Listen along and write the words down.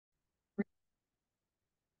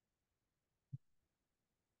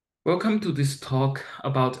Welcome to this talk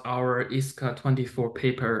about our ISCA 24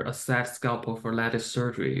 paper, A Set Scalpel for Lattice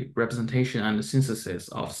Surgery, Representation and Synthesis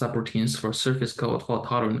of Subroutines for Surface Code for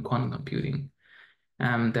Tolerant Quantum Computing.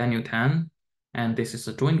 I'm Daniel Tan, and this is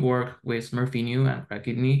a joint work with Murphy New and Craig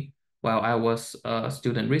Gidney, while I was a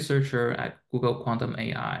student researcher at Google Quantum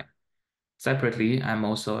AI. Separately, I'm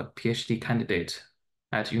also a PhD candidate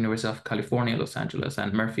at University of California, Los Angeles,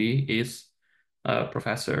 and Murphy is a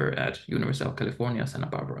professor at University of California, Santa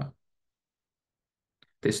Barbara.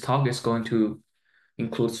 This talk is going to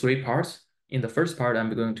include three parts. In the first part,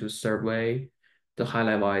 I'm going to survey the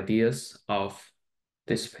high-level ideas of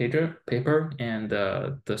this paper, and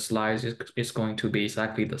the slides is going to be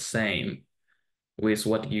exactly the same with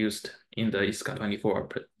what used in the ISCA 24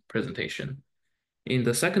 presentation. In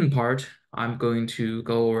the second part, I'm going to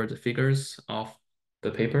go over the figures of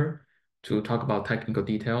the paper to talk about technical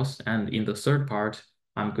details. And in the third part,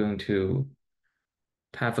 I'm going to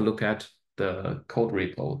have a look at the code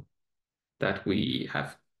repo that we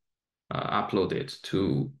have uploaded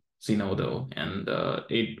to Zenodo, and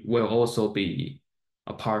it will also be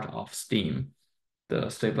a part of STEAM, the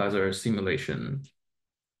stabilizer simulation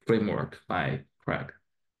framework by Craig.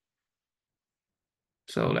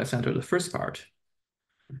 So let's enter the first part.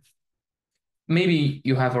 Maybe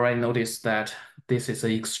you have already noticed that this is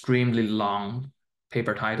an extremely long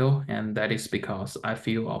paper title, and that is because I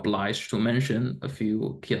feel obliged to mention a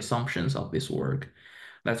few key assumptions of this work.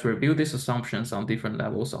 Let's review these assumptions on different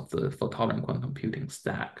levels of the fault-tolerant quantum computing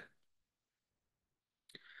stack.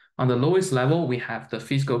 On the lowest level, we have the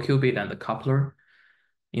physical qubit and the coupler.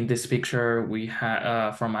 In this picture, we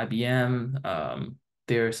have from IBM,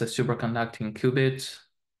 there's a superconducting qubit,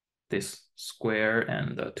 this square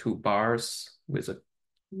and two bars with a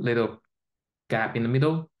little gap in the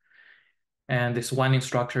middle. And this winding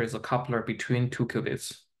structure is a coupler between two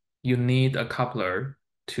qubits. You need a coupler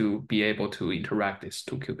to be able to interact these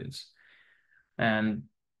two qubits. And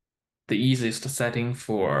the easiest setting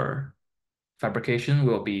for fabrication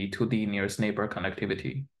will be 2D nearest neighbor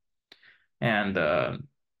connectivity. And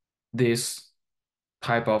this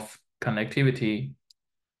type of connectivity,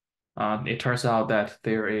 it turns out that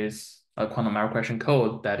there is a quantum error correction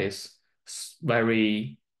code that is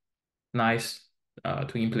very nice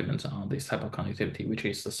to implement on this type of connectivity, which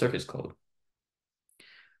is the surface code.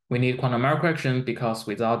 We need quantum error correction because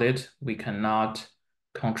without it, we cannot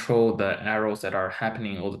control the errors that are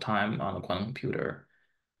happening all the time on a quantum computer.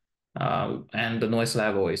 And the noise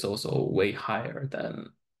level is also way higher than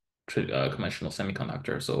conventional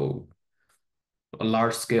semiconductor. So a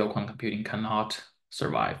large scale quantum computing cannot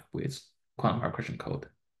survive with quantum error correction code.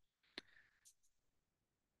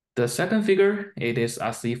 The second figure, it is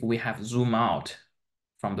as if we have zoomed out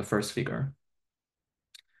from the first figure.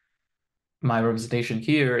 My representation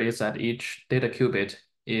here is that each data qubit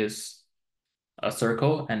is a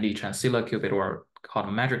circle and each ancilla qubit, or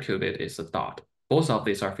called magic qubit, is a dot. Both of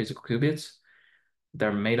these are physical qubits.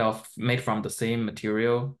 They're made from the same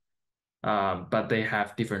material, but they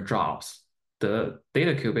have different jobs. The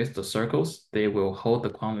data qubits, the circles, they will hold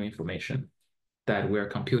the quantum information that we're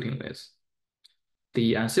computing with.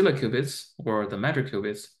 The ancilla qubits, or the magic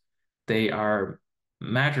qubits, they are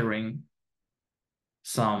measuring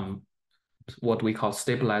some what we call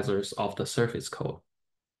stabilizers of the surface code.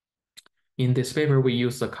 In this paper, we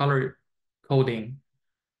use the color coding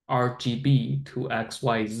RGB to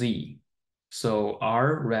XYZ. So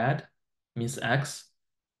R, red, means X.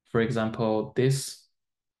 For example, this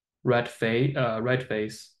red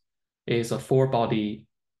phase is a four-body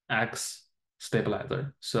X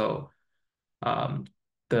stabilizer. So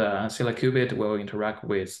the ancilla qubit will interact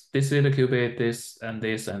with this data qubit, this, and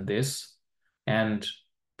this, and this. And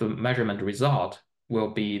the measurement result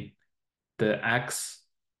will be the X,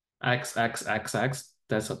 X, X, X, X.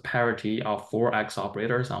 That's a parity of four X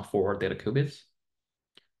operators on four data qubits.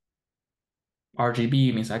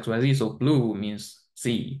 RGB means XYZ, so blue means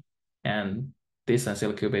Z. And this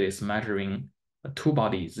ancilla qubit is measuring a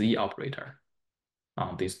two-body Z operator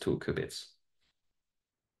on these two qubits.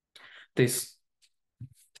 This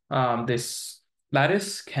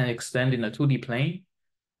lattice can extend in a 2D plane,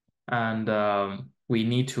 and we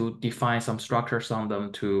need to define some structures on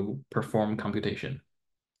them to perform computation.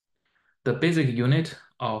 The basic unit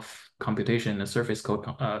of computation in the surface code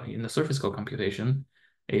computation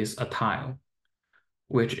is a tile,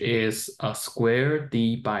 which is a square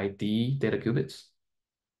D by D data qubits.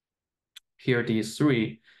 Here D is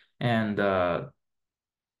 3, and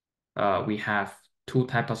we have two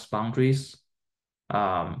types of boundaries.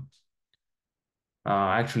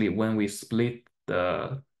 Actually, when we split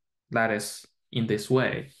the lattice in this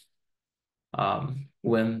way,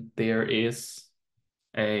 when there is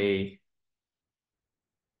a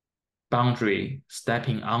boundary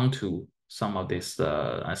stepping onto some of these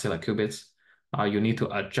ancilla qubits, you need to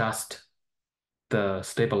adjust the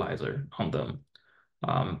stabilizer on them.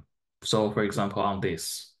 So for example, on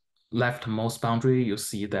this leftmost boundary, you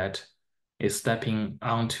see that it's stepping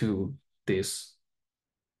onto this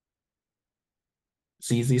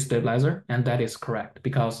ZZ stabilizer, and that is correct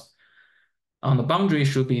because on the boundary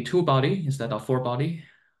should be 2-body instead of 4-body.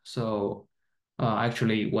 So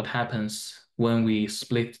actually what happens when we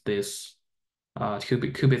split this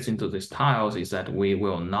qubits into these tiles is that we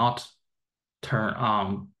will not turn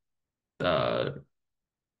on the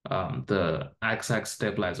XX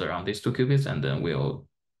stabilizer on these 2 qubits, and then we'll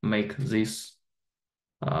make this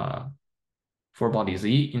 4-body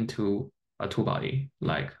Z into a 2-body,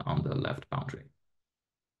 like on the left boundary.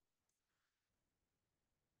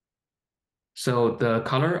 So the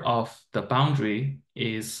color of the boundary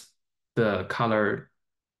is the color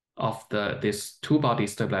of this 2-body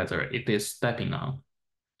stabilizer it is stepping on.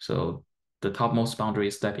 So the topmost boundary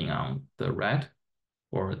is stepping on the red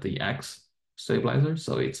or the X stabilizer.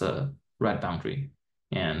 So it's a red boundary.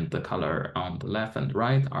 And the color on the left and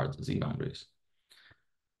right are the Z boundaries.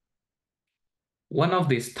 One of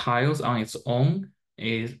these tiles on its own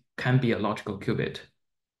can be a logical qubit.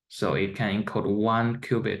 So it can encode 1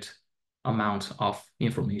 qubit amount of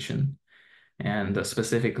information. And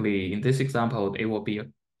specifically in this example, it will be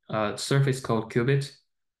a surface code qubit,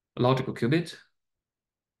 a logical qubit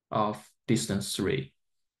of distance 3.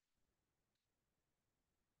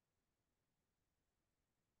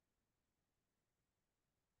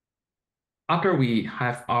 After we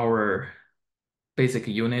have our basic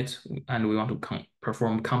unit and we want to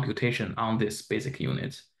perform computation on this basic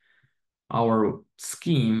unit, our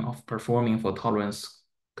scheme of performing fault tolerance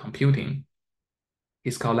computing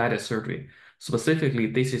is called lattice surgery. Specifically,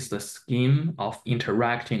 this is the scheme of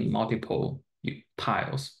interacting multiple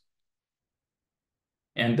tiles.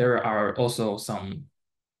 And there are also some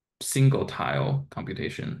single tile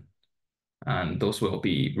computation, and those will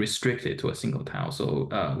be restricted to a single tile,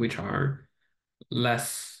 so which are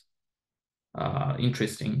less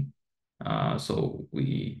interesting. So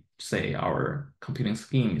we say our computing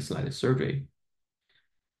scheme is lattice surgery.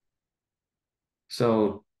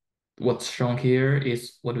 So what's shown here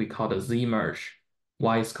is what we call the Z merge.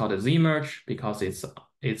 Why it's called a Z merge? Because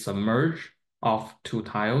it's a merge of 2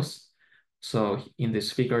 tiles. So in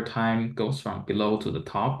this figure, time goes from below to the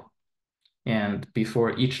top. And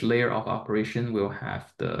before each layer of operation, we'll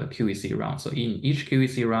have the QEC round. So in each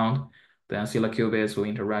QEC round, the ancilla qubits will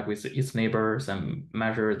interact with its neighbors and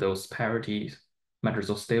measure those parities, measure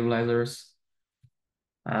those stabilizers.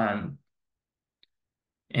 And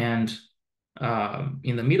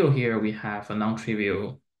in the middle here, we have a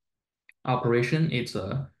non-trivial operation. It's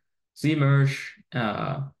a Z merge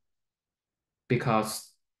because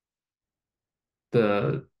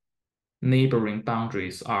the neighboring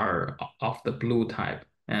boundaries are of the blue type,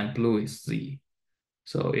 and blue is Z.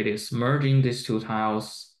 So it is merging these 2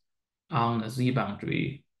 tiles on a Z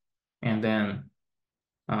boundary, and then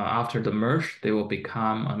after the merge, they will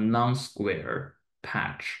become a non-square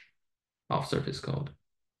patch of surface code.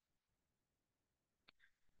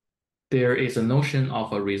 There is a notion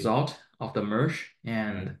of a result of the merge,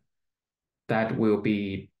 and that will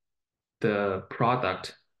be the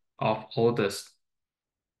product of all this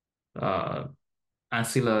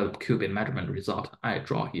ancilla qubit measurement result I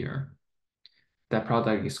draw here. That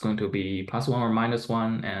product is going to be +1 or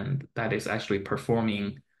 -1, and that is actually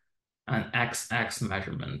performing an XX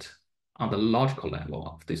measurement on the logical level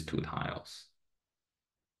of these 2 tiles.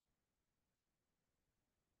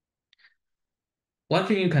 One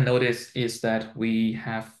thing you can notice is that we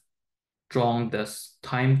have drawn this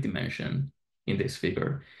time dimension in this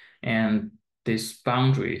figure, and these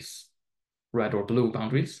boundaries, red or blue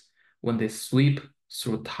boundaries, when they sweep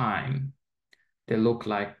through time, they look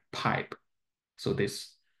like pipe. So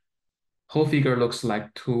this whole figure looks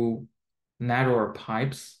like 2 narrower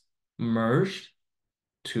pipes merged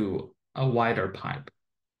to a wider pipe.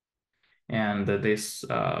 And this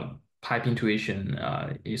pipe intuition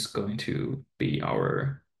is going to be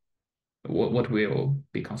what we'll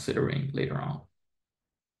be considering later on.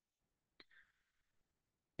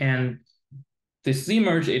 And this Z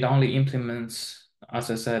merge, it only implements, as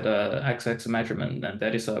I said, XX measurement, and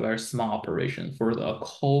that is a very small operation. For the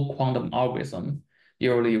whole quantum algorithm,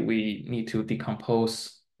 usually we need to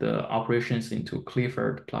decompose the operations into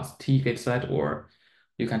Clifford plus T gate set, or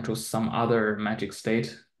you can choose some other magic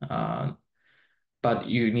state. But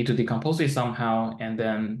you need to decompose it somehow, and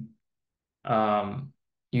then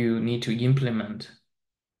you need to implement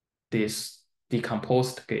these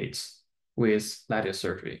decomposed gates with lattice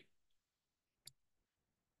surgery.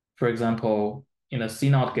 For example, in a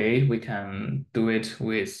CNOT gate, we can do it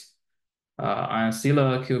with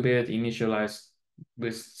ancilla qubit initialized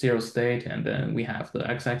with zero state, and then we have the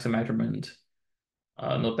x-axis measurement.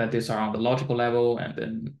 Note that these are on the logical level, and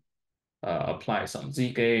then apply some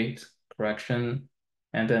z-gate correction,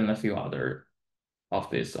 and then a few other of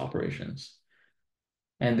these operations.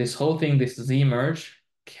 And this whole thing, this z-merge,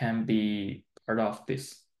 can be part of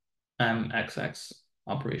this mxx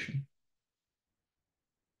operation.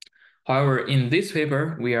 However, in this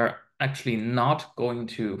paper, we are actually not going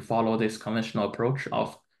to follow this conventional approach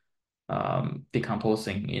of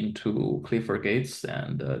decomposing into Clifford gates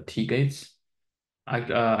and T gates.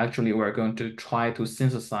 Actually, we're going to try to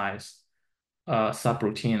synthesize a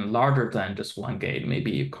subroutine larger than just one gate,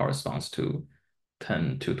 maybe it corresponds to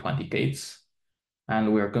 10 to 20 gates.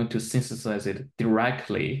 And we're going to synthesize it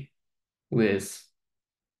directly with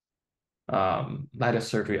lattice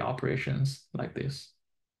surgery operations like this.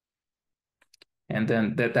 And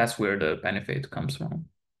then that's where the benefit comes from.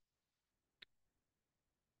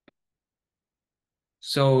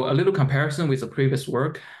 So a little comparison with the previous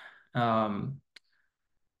work. The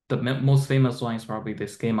most famous one is probably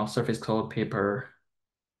this game of surface code paper.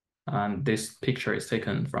 And this picture is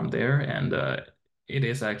taken from there. And it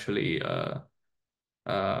is actually a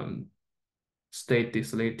T-state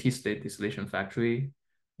distillation factory.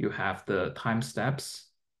 You have the time steps.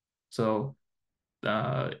 So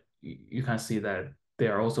you can see that they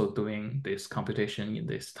are also doing this computation in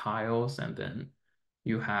these tiles, and then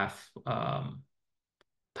you have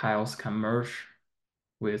tiles can merge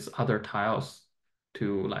with other tiles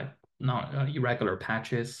to like not irregular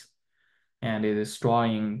patches, and it is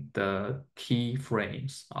drawing the key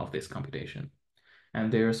frames of this computation.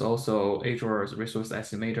 And there's also Azure's resource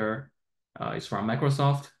estimator. It's from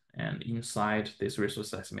Microsoft, and inside this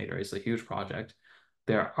resource estimator is a huge project.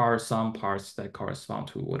 There are some parts that correspond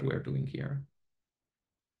to what we're doing here.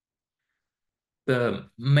 The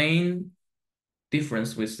main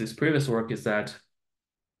difference with this previous work is that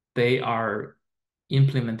they are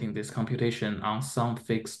implementing this computation on some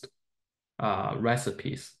fixed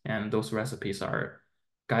recipes, and those recipes are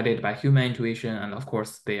guided by human intuition, and of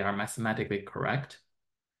course, they are mathematically correct.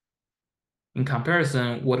 In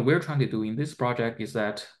comparison, what we're trying to do in this project is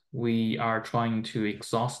that we are trying to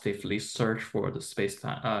exhaustively search for the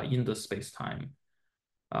space-time in the space-time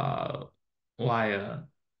via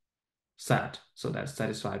SAT, so that's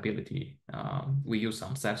satisfiability. We use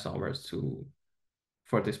some SAT solvers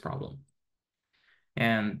for this problem.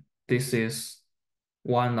 And this is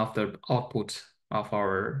one of the output of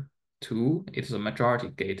our tool. It's a majority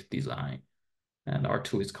gate design, and our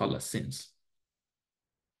tool is called Lattice.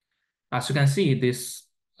 As you can see, this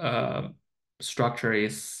structure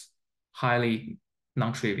is highly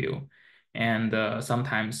non-trivial. And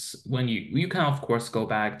sometimes when you can, of course, go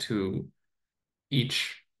back to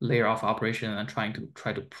each layer of operation and try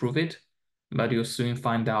to prove it, but you'll soon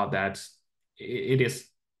find out that it is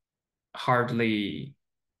hardly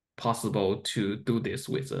possible to do this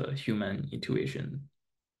with a human intuition.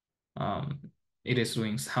 It is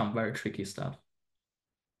doing some very tricky stuff.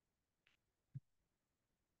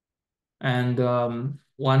 And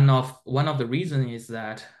one of the reasons is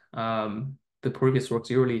that the previous works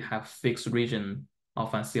usually have fixed region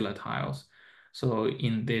of ancilla tiles. So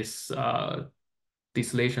in this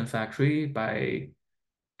distillation factory by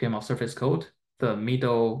game of surface code, the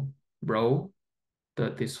middle row,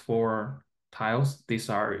 these four tiles, these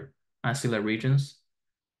are ancilla regions.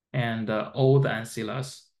 And all the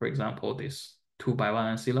ancillas, for example, this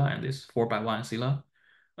 2x1 ancilla and this 4x1 ancilla,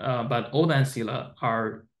 but all the ancilla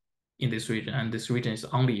are in this region, and this region is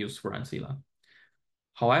only used for ancilla.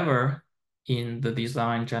 However, in the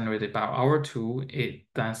design generated by our tool, the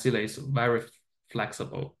ancilla is very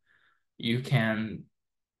flexible. You can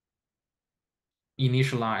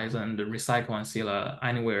initialize and recycle ancilla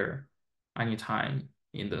anywhere, anytime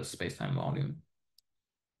in the space-time volume.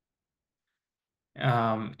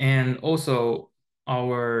 And also,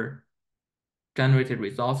 our generated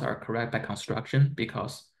results are correct by construction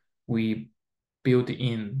because we built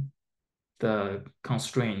in the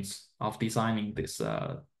constraints of designing this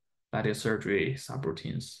lattice surgery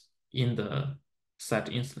subroutines in the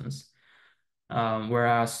set instance.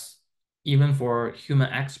 Whereas even for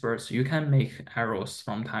human experts, you can make errors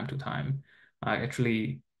from time to time.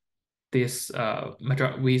 Actually, this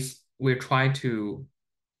we try to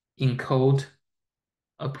encode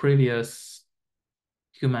a previous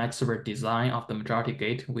human expert design of the majority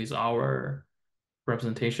gate with our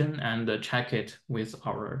representation and check it with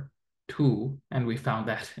our tool, and we found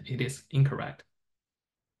that it is incorrect.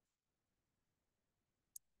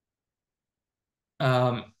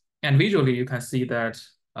 And visually, you can see that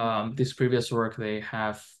this previous work, they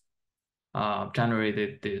have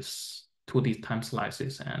generated this 2D time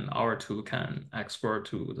slices, and our tool can export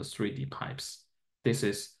to the 3D pipes. This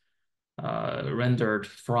is rendered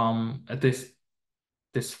from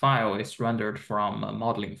this file is rendered from a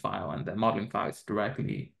modeling file, and the modeling file is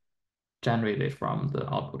directly generated from the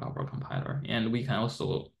output of our compiler. And we can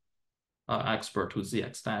also export to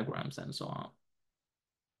ZX diagrams and so on.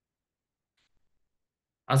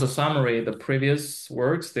 As a summary, the previous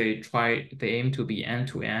works, they aim to be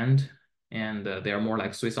end-to-end, and they are more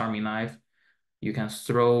like Swiss Army knife. You can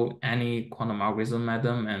throw any quantum algorithm at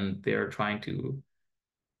them, and they're trying to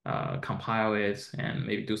compile it and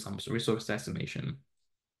maybe do some resource estimation.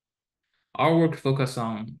 Our work focuses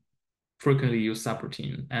on frequently used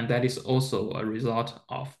subroutine, and that is also a result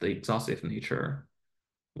of the exhaustive nature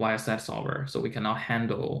via set solver. So we cannot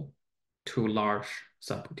handle too large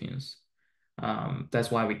subroutines. That's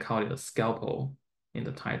why we call it a scalpel in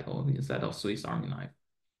the title instead of Swiss Army knife.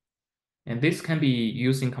 And this can be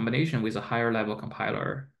used in combination with a higher level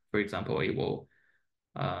compiler. For example, it will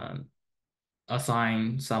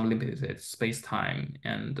assign some limited space-time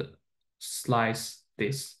and slice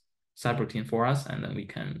this subroutine for us, and then we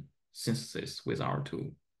can synthesis with our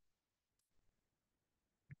tool.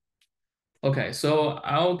 Okay, so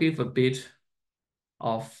I'll give a bit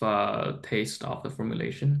of taste of the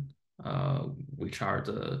formulation, which are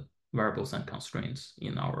the variables and constraints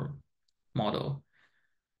in our model.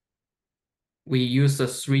 We use the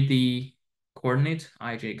 3D coordinate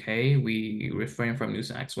IJK. We refrain from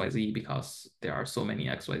using XYZ because there are so many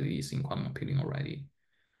XYZs in quantum computing already.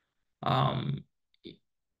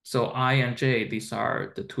 So I and J, these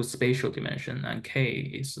are the two spatial dimension, and K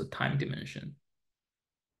is the time dimension.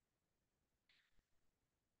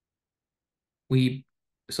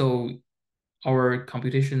 So our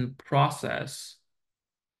computation process,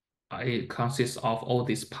 it consists of all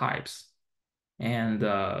these pipes, and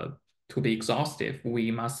to be exhaustive, we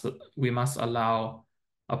must allow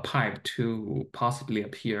a pipe to possibly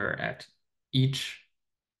appear at each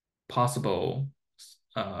possible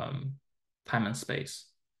time and space.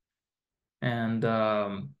 And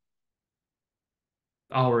our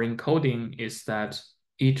encoding is that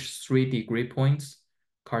each 3D grid points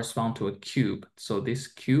correspond to a cube. So this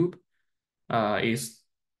cube is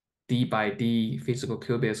d by d physical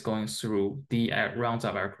qubits going through d rounds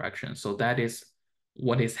of error correction. So that is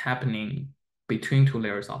what is happening between two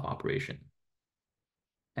layers of operation.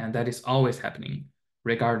 And that is always happening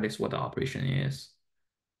regardless what the operation is.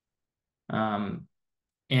 And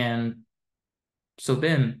so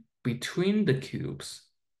then between the cubes,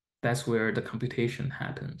 that's where the computation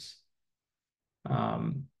happens.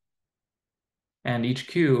 And each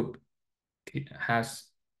cube has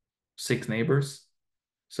 6 neighbors.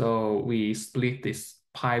 So we split these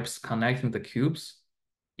pipes connecting the cubes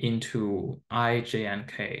into I, J, and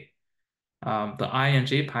K. The I and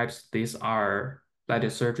J pipes, these are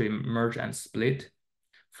lattice surgery merge and split.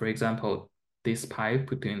 For example, this pipe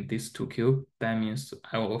between these two cubes, that means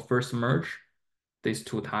I will first merge these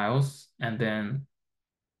two tiles, and then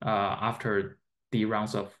after the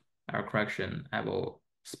rounds of error correction, I will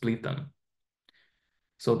split them.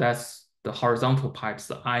 So that's the horizontal pipes,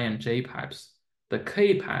 the I and J pipes. The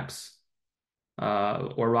K pipes,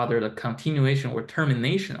 or rather the continuation or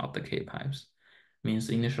termination of the K pipes,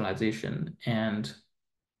 means initialization and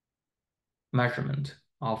measurement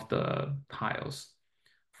of the tiles.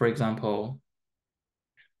 For example,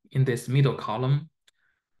 in this middle column,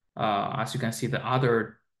 as you can see, the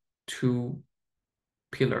other two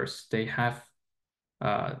pillars, they have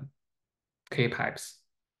K pipes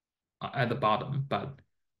at the bottom, but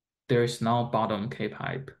there is no bottom K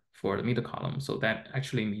pipe for the middle column. So that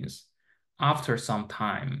actually means after some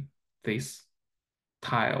time, this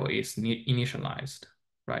tile is initialized,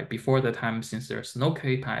 right? Before the time, since there's no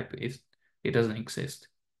K pipe, it doesn't exist.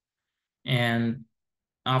 And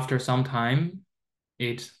after some time,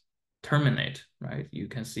 it terminate, right? You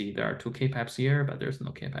can see there are 2 K pipes here, but there's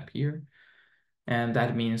no K pipe here. And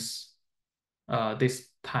that means this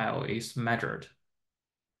tile is measured.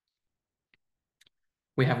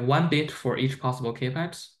 We have 1 bit for each possible K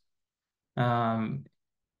pipes.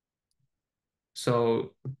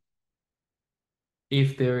 So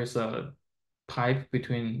if there is a pipe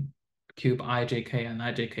between cube ijk and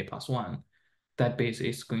ijk plus 1, that bit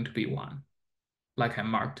is going to be 1, like I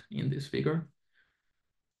marked in this figure.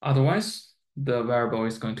 Otherwise, the variable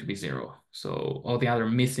is going to be 0. So all the other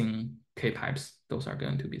missing K pipes, those are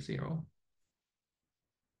going to be 0.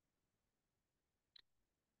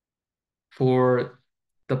 For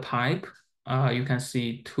the pipe, you can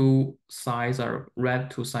see 2 sides are red,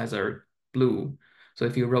 2 sides are blue. So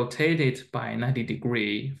if you rotate it by 90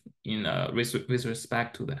 degree with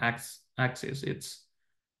respect to the axis, it's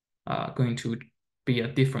going to be a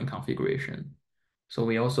different configuration. So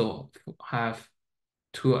we also have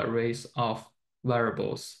two arrays of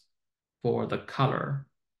variables for the color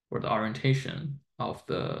or the orientation of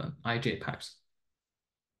the ij pipes.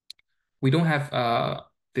 We don't have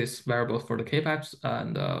this variable for the k pipes,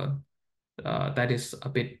 and that is a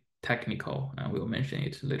bit technical, and we'll mention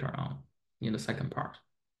it later on in the second part.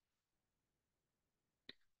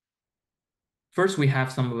 First, we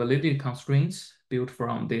have some validity constraints built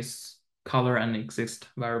from this color and exist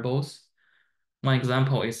variables. One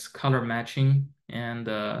example is color matching, and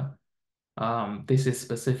this is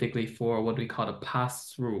specifically for what we call a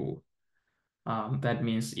pass-through. That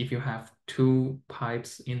means if you have two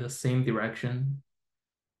pipes in the same direction,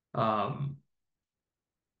 so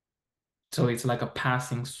it's like a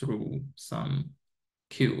passing through some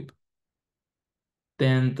cube,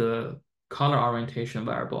 then the color orientation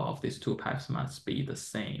variable of these two pipes must be the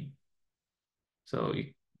same. So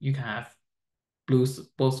you can have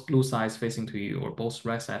both blue sides facing to you or both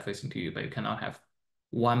red side facing to you, but you cannot have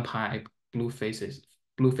one pipe blue face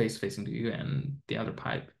facing to you and the other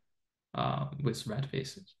pipe with red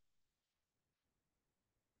faces.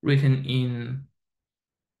 Written in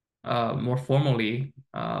more formally,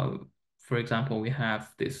 for example, we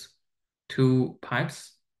have these two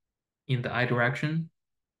pipes in the I direction.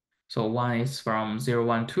 So one is from 0,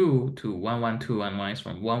 1, 2 to 1, 1, 2, and one is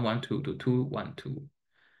from 1, 1, 2 to 2, 1, 2.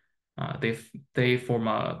 They form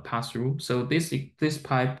a pass-through. So this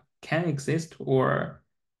pipe can exist or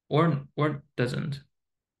doesn't.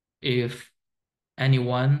 If any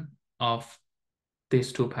one of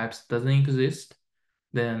these two pipes doesn't exist,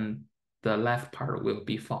 then the left part will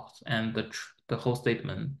be false, and the whole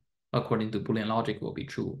statement, according to Boolean logic, will be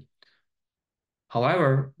true.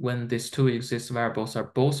 However, when these two exist variables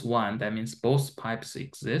are both one, that means both pipes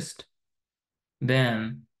exist,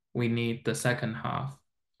 then we need the second half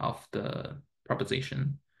of the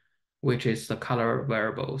proposition, which is the color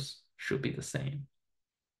variables should be the same.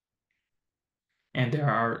 And there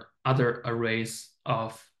are other arrays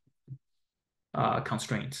of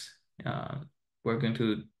constraints. We're going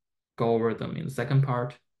to go over them in the second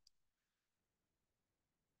part.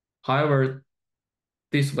 However,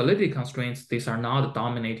 these validity constraints, these are not the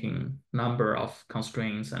dominating number of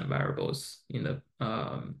constraints and variables in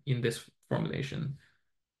this formulation.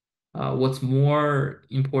 What's more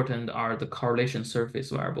important are the correlation surface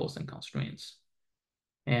variables and constraints.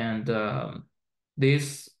 And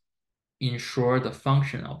these ensure the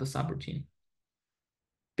function of the subroutine,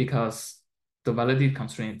 because the validity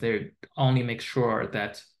constraint, they only make sure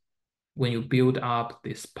that when you build up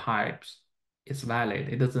these pipes, it's valid.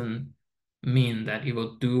 It doesn't mean that it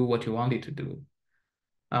will do what you want it to do.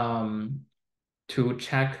 To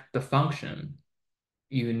check the function,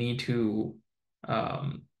 you need to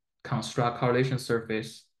construct correlation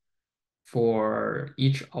surface for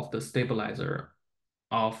each of the stabilizer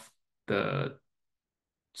of the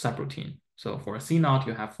subroutine. So for C0,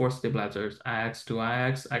 you have 4 stabilizers: IX to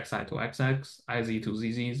IX, XI to XX, IZ to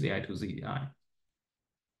ZZ, ZI to ZI.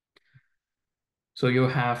 So you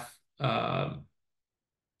have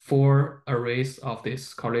 4 arrays of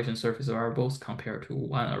these correlation surface variables compared to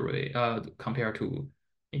one array, compared to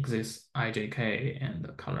exist IJK and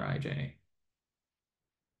the color IJ.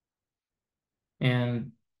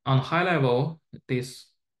 And on high level, these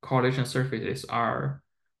correlation surfaces are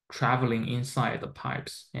traveling inside the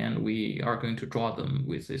pipes, and we are going to draw them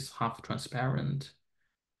with these half-transparent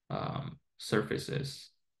surfaces.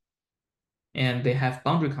 And they have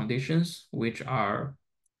boundary conditions, which are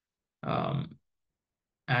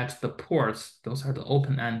at the ports. Those are the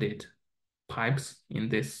open-ended pipes. In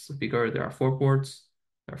this figure, there are 4 ports.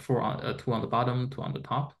 There are 2 on the bottom, 2 on the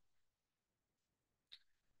top.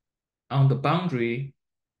 On the boundary,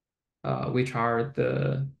 which are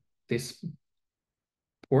these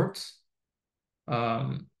ports,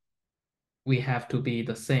 we have to be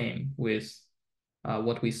the same with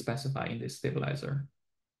what we specify in this stabilizer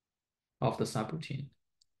of the subroutine.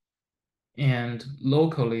 And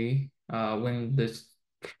locally, when these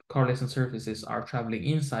correlation surfaces are traveling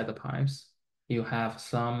inside the pipes, you have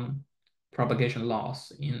some propagation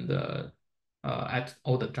loss in the at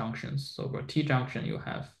all the junctions. So for T junction, you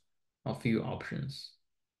have a few options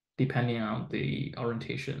depending on the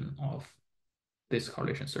orientation of these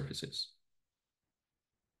correlation surfaces.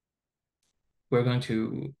 We're going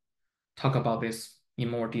to talk about this in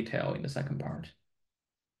more detail in the second part.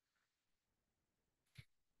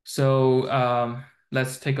 So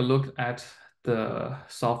let's take a look at the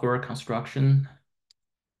software construction.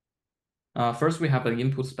 First, we have the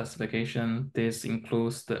input specification. This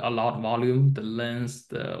includes the allowed volume, the length,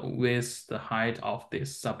 the width, the height of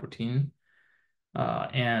this subroutine,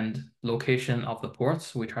 and location of the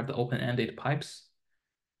ports, which are the open-ended pipes,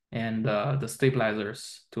 and the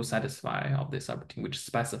stabilizers to satisfy of this subroutine, which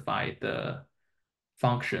specify the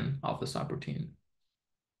function of the subroutine.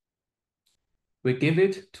 We give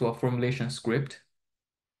it to a formulation script,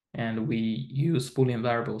 and we use Boolean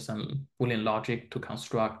variables and Boolean logic to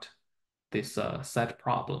construct this set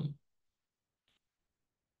problem.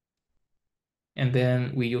 And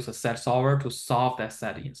then we use a set solver to solve that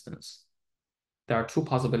set instance. There are two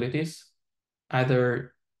possibilities.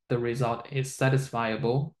 Either the result is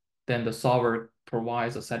satisfiable, then the solver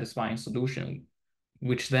provides a satisfying solution,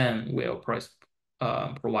 which then will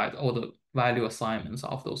provide all the value assignments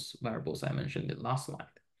of those variables I mentioned in the last slide.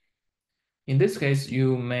 In this case,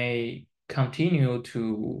 you may continue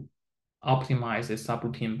to optimize a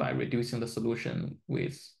subroutine by reducing the solution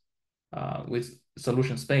with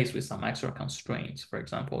solution space with some extra constraints. For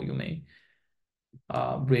example, you may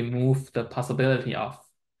remove the possibility of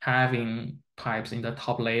having pipes in the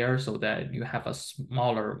top layer so that you have a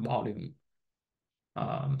smaller volume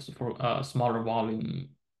for a smaller volume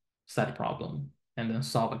set problem and then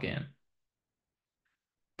solve again.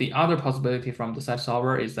 The other possibility from the set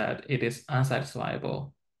solver is that it is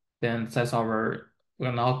unsatisfiable. Then set solver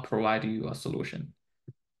will not provide you a solution.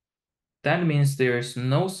 That means there is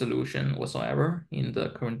no solution whatsoever in the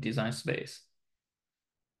current design space.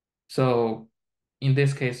 So in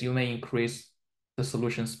this case, you may increase the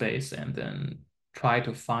solution space and then try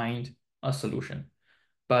to find a solution.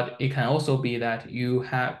 But it can also be that you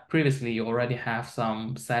already have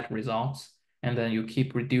some set results, and then you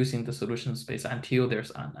keep reducing the solution space until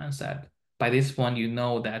there's an unset. By this point, you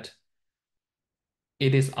know that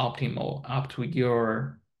it is optimal up to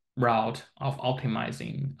your route of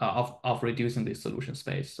optimizing, of reducing the solution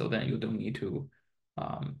space. So then you don't need to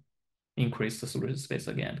increase the solution space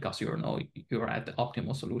again because you're at the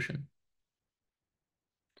optimal solution.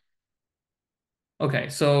 Okay,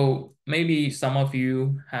 so maybe some of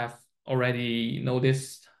you have already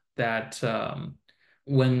noticed that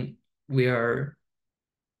when we are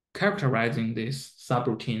characterizing these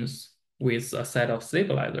subroutines with a set of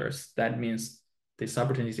stabilizers, that means the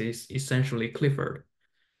subroutine is essentially Clifford.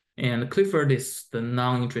 And Clifford is the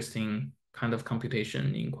non-interesting kind of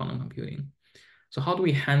computation in quantum computing. So how do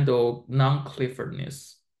we handle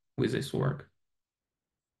non-Cliffordness with this work?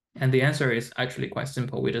 And the answer is actually quite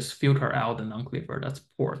simple. We just filter out the non-Clifford, that's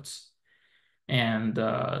ports. And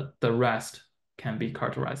the rest can be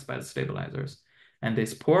characterized by the stabilizers. And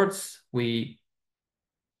these ports, we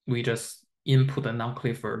just input a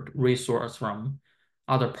non-Clifford resource from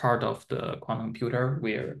other part of the quantum computer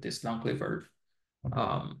where this non-Clifford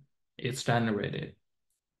is generated.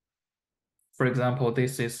 For example,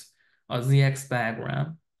 this is a ZX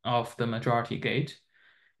diagram of the majority gate,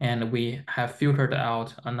 and we have filtered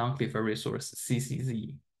out a non-Clifford resource,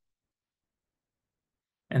 CCZ.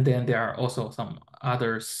 And then there are also some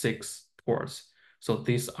other 6 ports. So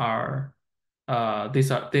these are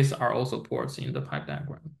also ports in the pipe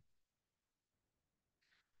diagram.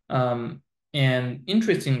 And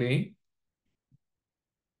interestingly,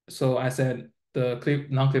 so I said the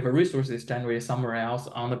non-Clifford resource is generated somewhere else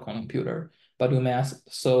on the computer, but you may ask,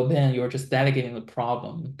 so then you're just delegating the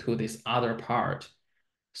problem to this other part.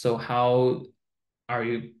 So how are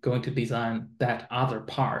you going to design that other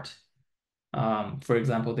part? For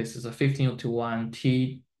example, this is a 15:1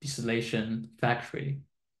 T distillation factory.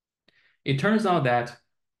 It turns out that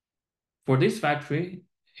for this factory,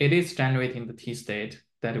 it is generating the T state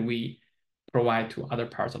that we provide to other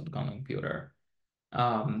parts of the quantum computer.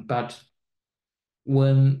 But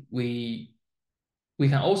when we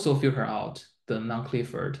can also filter out the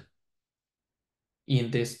non-Clifford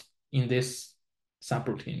in this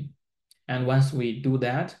subroutine. And once we do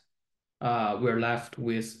that, we're left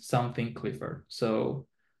with something Clifford. So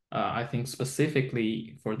I think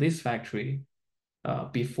specifically for this factory,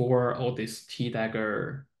 before all these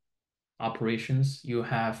T-dagger operations, you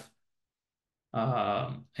have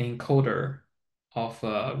an encoder of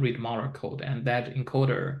read-molar code, and that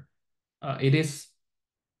encoder, it is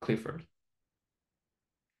Clifford.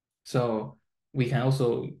 So we can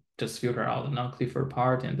also just filter out the non-Clifford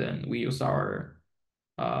part, and then we use our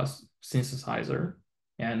synthesizer,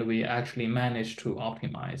 and we actually manage to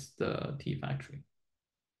optimize the T factory.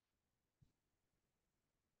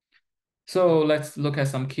 So let's look at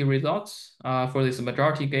some key results. For this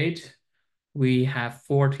majority gate, we have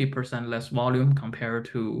 40% less volume compared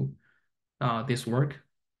to this work.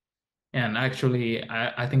 And actually,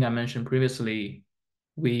 I think I mentioned previously,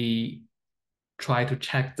 we try to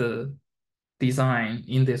check the design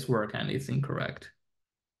in this work and it's incorrect.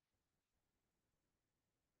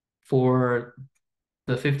 For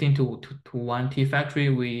the 15 to 1 T factory,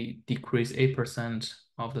 we decrease 8%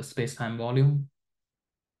 of the space-time volume.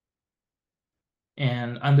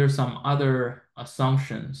 And under some other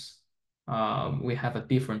assumptions, we have a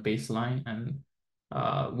different baseline. And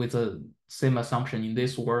with the same assumption in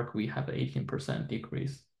this work, we have an 18%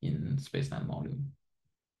 decrease in space-time volume.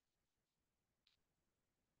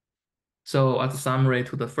 So as a summary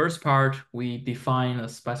to the first part, we define a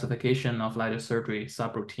specification of lattice surgery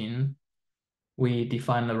subroutine. We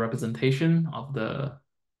define the representation of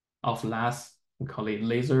LAS, we call it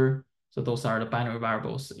laser. So those are the binary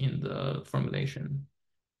variables in the formulation.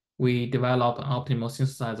 We develop an optimal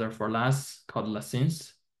synthesizer for LAS called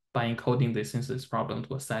LaSynth by encoding the synthesis problem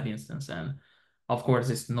to a set instance. And of course,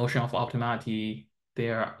 this notion of optimality,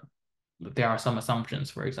 there are some assumptions.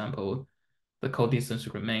 For example, the code distance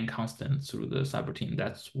remain constant through the subroutine.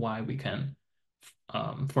 That's why we can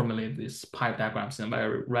formulate these pipe diagrams in a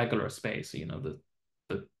very regular space. You know,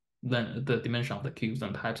 the dimension of the cubes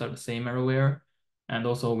and pipes are the same everywhere. And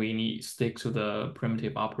also we need stick to the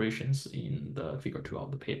primitive operations in the figure 2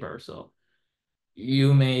 of the paper. So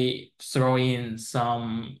you may throw in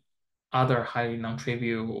some other highly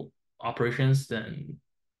non-trivial operations, then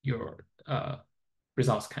your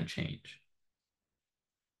results can change.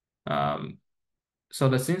 So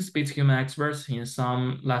the synth beats human experts in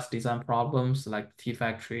some less design problems like T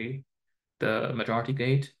factory, the majority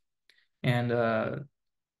gate, and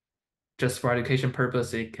just for education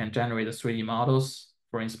purpose, it can generate the 3D models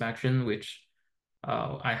for inspection, which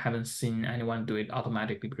I haven't seen anyone do it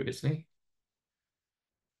automatically previously.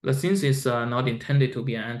 The synth is not intended to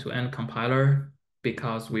be an end-to-end compiler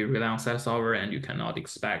because we rely on set solver and you cannot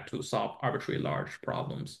expect to solve arbitrarily large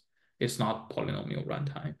problems. It's not polynomial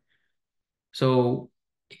runtime. So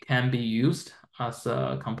it can be used as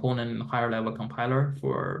a component in a higher level compiler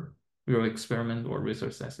for real experiment or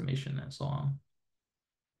research estimation and so on.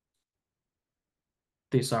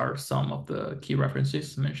 These are some of the key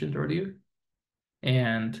references mentioned earlier.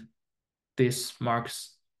 And this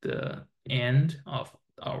marks the end of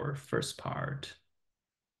our first part.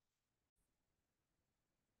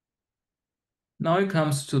 Now it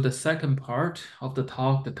comes to the second part of the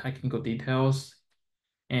talk, the technical details.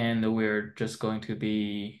 And we're just going to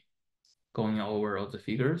be going over all the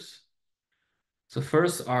figures. So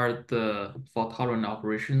first are the fault-tolerant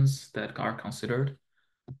operations that are considered.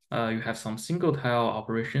 You have some single tile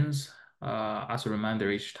operations. As a reminder,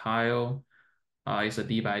 each tile is a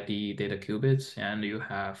D by D data qubits, and you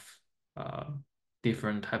have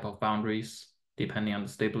different type of boundaries depending on the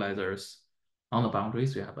stabilizers on the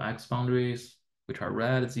boundaries. You have X boundaries, which are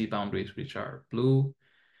red, Z boundaries, which are blue.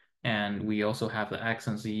 And we also have the X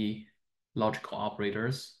and Z logical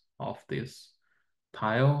operators of this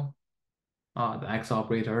tile. The X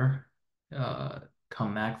operator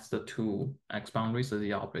connects the two X boundaries, the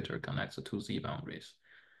Z operator connects the two Z boundaries.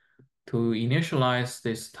 To initialize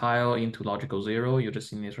this tile into logical 0, you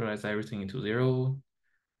just initialize everything into 0.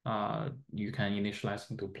 You can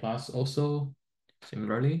initialize into plus also,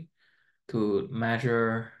 similarly. To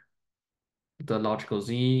measure the logical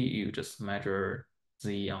Z, you just measure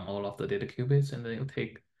Z on all of the data qubits, and then you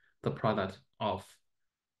take the product of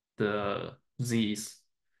the Z's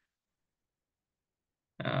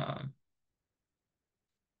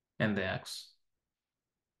and the X.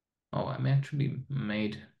 Oh, I actually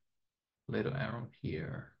made a little error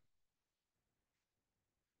here.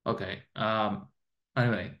 Okay.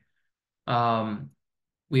 Anyway,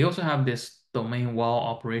 we also have this domain wall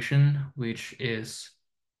operation, which is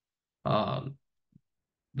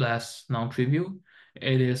less non-trivial.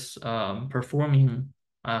 It is performing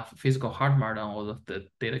a physical hard mark on all of the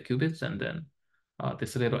data qubits, and then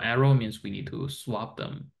this little arrow means we need to swap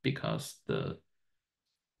them because the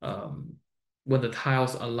when the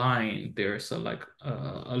tiles align, there's a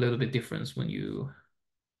little bit difference when you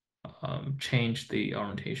change the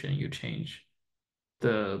orientation. You change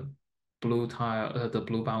the blue tile, the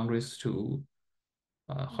blue boundaries to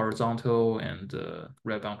horizontal and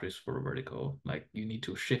red boundaries for vertical. Like you need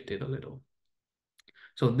to shift it a little.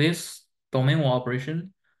 So this domain wall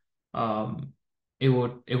operation, it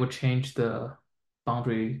would change the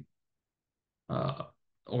boundary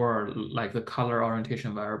or like the color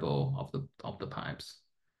orientation variable of the pipes,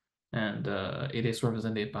 and it is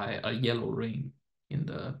represented by a yellow ring in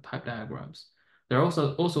the pipe diagrams. There are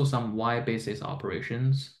also some Y basis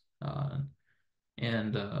operations,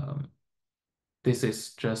 and this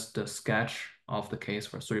is just a sketch of the case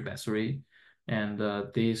for 3 by 3, and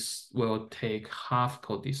this will take half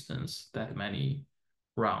code distance that many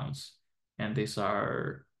rounds, and these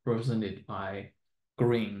are represented by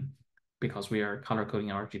green because we are color coding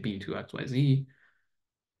RGB to XYZ.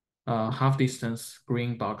 Half distance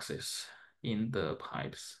green boxes in the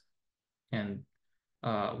pipes. And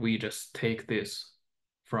we just take this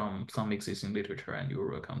from some existing literature and you're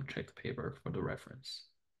welcome to check the paper for the reference.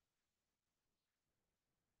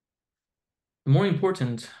 The more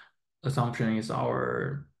important assumption is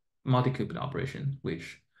our multi-qubit operation,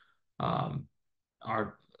 which um,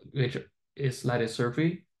 which is lattice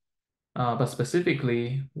surgery. But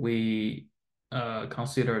specifically, we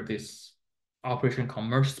consider this operation called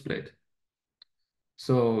merge split.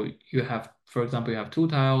 So you have, for example, you have two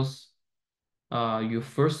tiles. You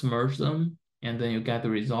first merge them, and then you get the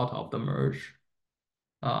result of the merge,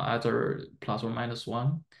 either plus or minus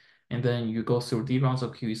one. And then you go through D rounds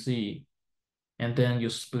of QEC, and then you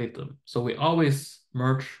split them. So we always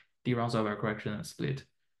merge D rounds of error correction and split.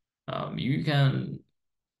 You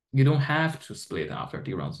don't have to split after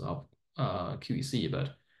D rounds of QEC,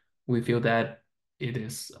 but we feel that it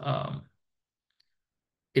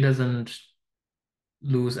doesn't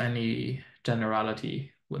lose any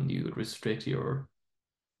generality when you restrict your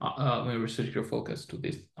focus to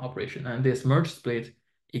this operation. And this merge split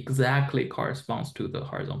exactly corresponds to the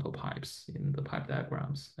horizontal pipes in the pipe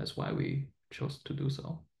diagrams. That's why we chose to do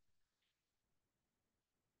so.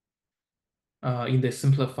 In the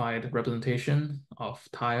simplified representation of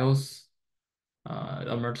tiles,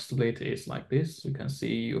 a merge split is like this. You can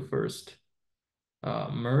see you first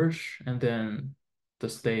merge, and then the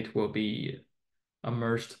state will be a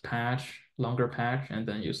merged patch, longer patch, and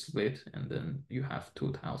then you split, and then you have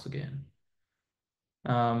two tiles again.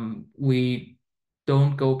 We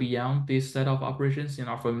don't go beyond this set of operations in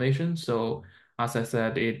our formulation. So as I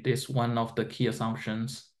said, it is one of the key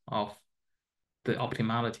assumptions of the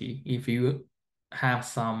optimality. If you have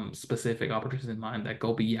some specific operations in mind that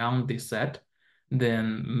go beyond this set,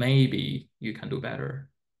 then maybe you can do better.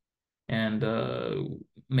 And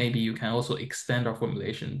maybe you can also extend our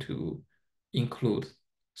formulation to include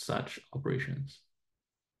such operations.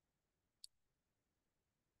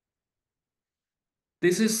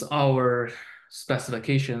 This is our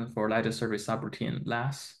specification for lattice survey subroutine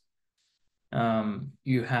LAS.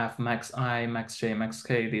 You have max I, max J, max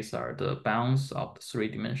K. These are the bounds of the 3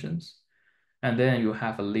 dimensions. And then you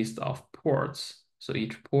have a list of ports. So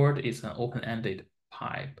each port is an open-ended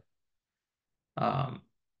pipe.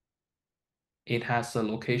 It has a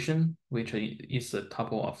location, which is a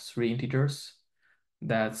tuple of 3 integers.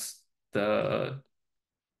 That's the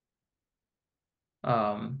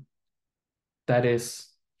that is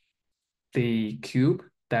the cube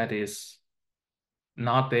that is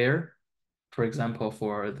not there. For example,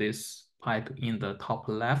 for this pipe in the top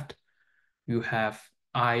left, you have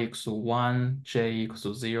I equals 1, J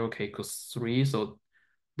equals 0, K equals 3. So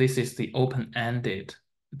this is the open-ended,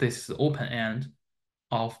 this is the open end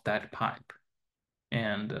of that pipe.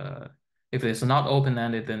 And if it's not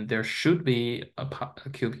open-ended, then there should be a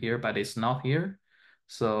cube here, but it's not here.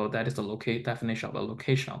 So that is the definition of the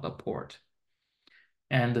location of the port.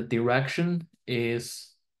 And the direction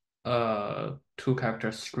is a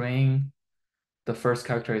 2-character string. The first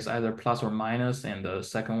character is either plus or minus, and the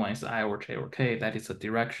second one is I or J or K. That is a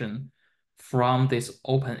direction from this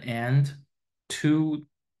open end to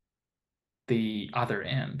the other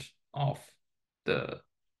end of the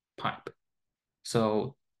pipe.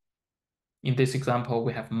 So in this example,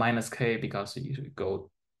 we have minus K because you go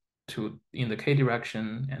in the K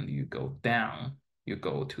direction and you go down, you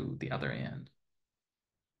go to the other end.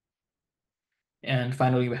 And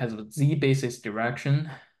finally, we have the Z basis direction.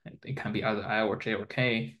 It can be either I or J or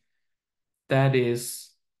K. That is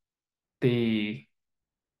the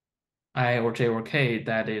I or J or K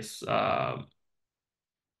that is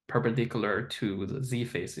perpendicular to the Z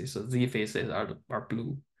faces. So Z faces are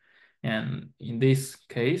blue. And in this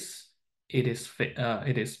case, it is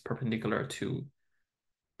perpendicular to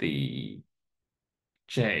the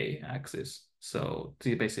J axis. So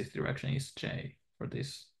Z basis direction is J for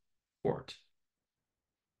this port.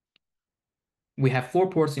 We have 4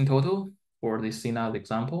 ports in total for this CNOT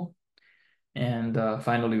example. And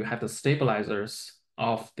finally, we have the stabilizers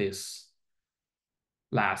of this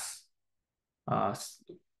LAS.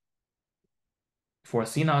 For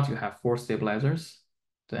CNOT, you have 4 stabilizers.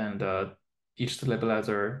 And each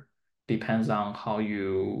stabilizer depends on how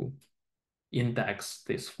you index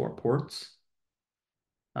these 4 ports.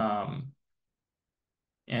 And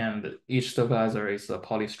each stabilizer is a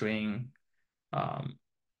polystring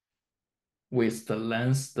with the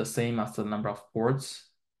length the same as the number of ports.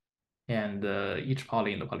 And each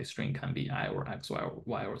poly in the polystring can be I or X,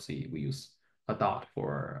 Y or Z. We use a dot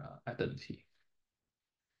for identity.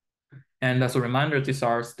 And as a reminder, these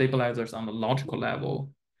are stabilizers on the logical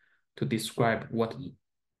level to describe what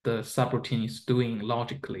the subroutine is doing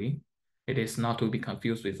logically. It is not to be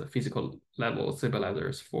confused with the physical level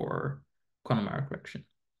stabilizers for quantum error correction.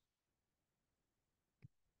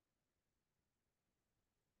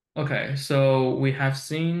 Okay, so we have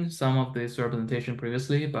seen some of this representation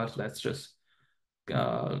previously, but let's just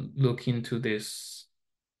look into this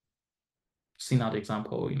CNOT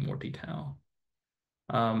example in more detail.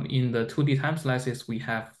 In the 2D time slices, we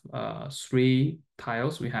have three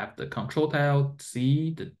tiles. We have the control tile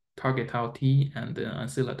C, the target tile T, and the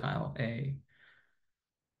ancilla tile A.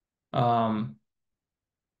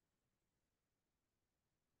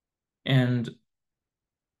 And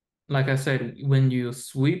like I said, when you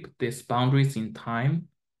sweep these boundaries in time,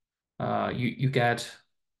 you get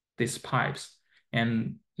these pipes.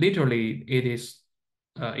 And literally, it is,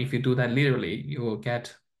 if you do that literally, you will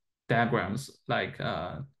get diagrams like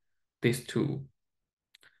these two.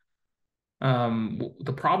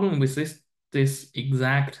 The problem with this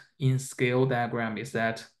exact in scale diagram is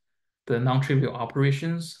that the non-trivial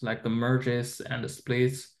operations like the merges and the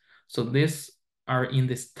splits, so these are in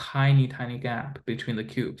this tiny, tiny gap between the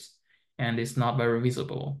cubes, and it's not very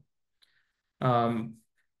visible.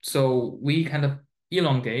 So we kind of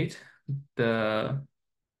elongate the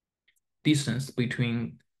distance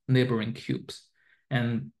between neighboring cubes,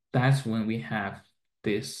 and that's when we have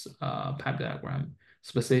this pipe diagram.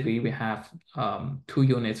 Specifically, we have 2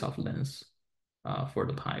 units of length for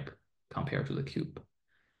the pipe compared to the cube.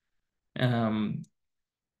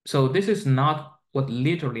 So this is not what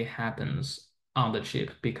literally happens on the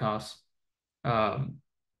chip, because um,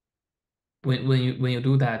 when you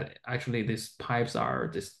do that, actually these pipes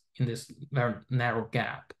are in this very narrow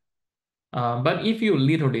gap. But if you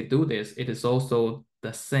literally do this, it is also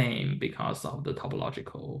the same because of the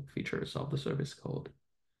topological features of the service code.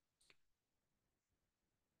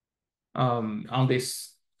 On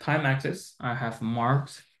this time axis, I have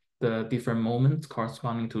marked the different moments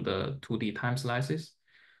corresponding to the 2D time slices.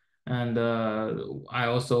 And I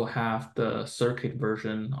also have the circuit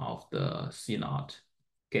version of the CNOT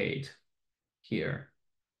gate here.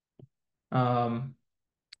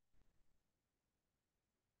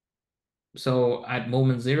 So at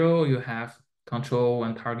moment 0, you have control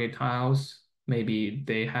and target tiles. Maybe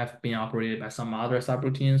they have been operated by some other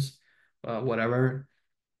subroutines, whatever.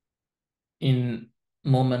 In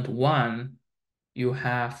moment 1, you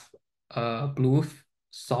have a blue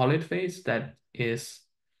solid phase that is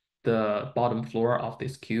the bottom floor of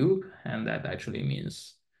this cube, and that actually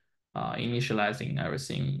means initializing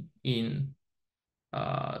everything in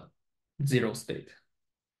 0 state.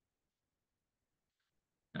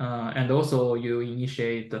 And also you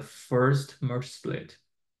initiate the first merge split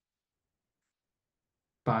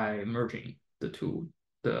by merging the two,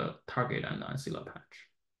 the target and the ancilla patch.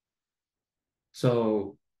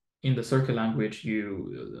 So in the circuit language,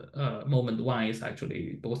 moment 1 is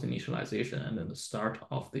actually both initialization and then the start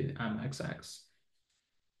of the MXX.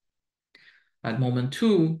 At moment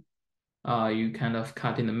 2, you kind of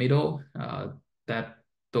cut in the middle, that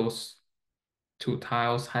those two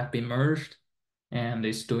tiles have been merged, and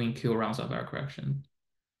it's doing Q rounds of error correction.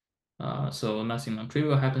 So nothing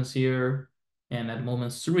non-trivial happens here. And at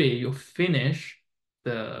moment 3, you finish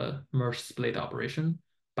the merge split operation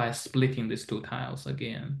by splitting these two tiles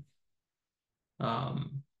again.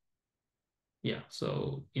 Yeah,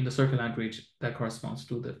 so in the circuit language, that corresponds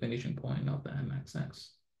to the finishing point of the MXX.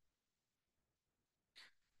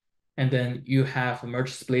 And then you have a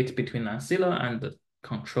merge split between ancilla and the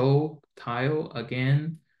control tile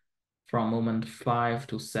again from moment 5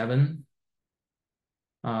 to 7.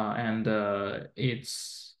 And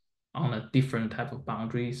it's on a different type of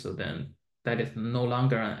boundary. So then that is no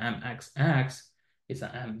longer an MXX, it's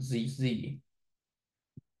an MZZ.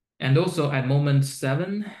 And also at moment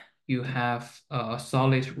 7, you have a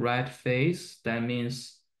solid red phase. That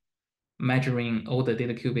means measuring all the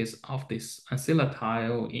data qubits of this ancilla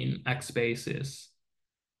tile in X spaces.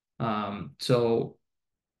 So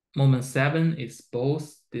moment 7 is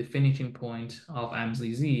both the finishing point of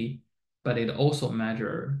MZZ, but it also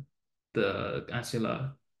measures the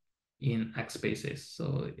ancilla in X spaces.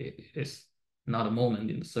 So it is not a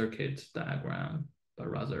moment in the circuit diagram, but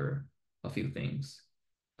rather a few things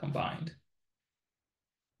combined.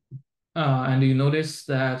 And you notice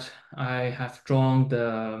that I have drawn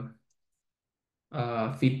the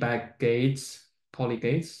feedback gates, poly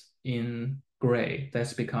gates in gray.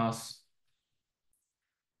 That's because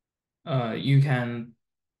you can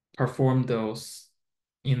perform those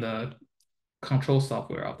in the control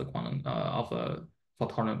software of the quantum of a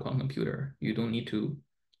fault-tolerant quantum computer. You don't need to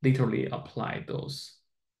literally apply those.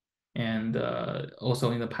 And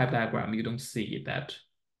also in the pipe diagram, you don't see that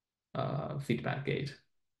feedback gate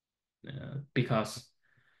because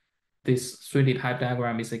this 3D pipe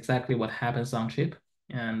diagram is exactly what happens on chip,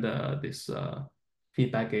 and this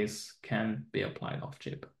feedback gates can be applied off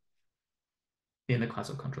chip in the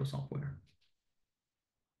classical control software.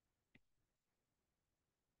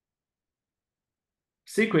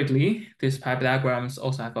 Secretly, these pipe diagrams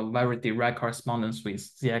also have a very direct correspondence with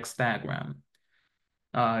ZX diagram.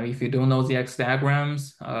 If you don't know ZX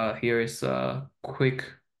diagrams, here is a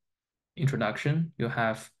quick introduction. You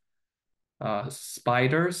have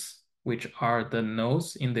spiders, which are the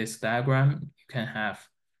nodes in this diagram. You can have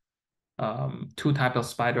two types of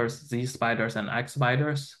spiders, Z spiders and X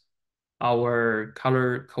spiders. Our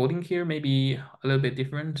color coding here may be a little bit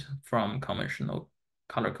different from conventional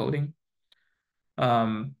color coding.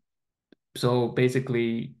 So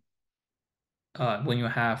basically, when you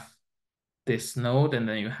have this node and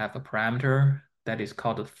then you have a parameter that is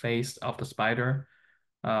called the face of the spider.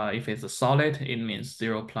 If it's a solid, it means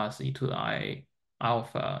 0 plus e to the I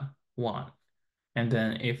alpha 1. And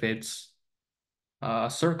then if it's a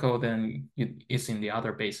circle, then it's in the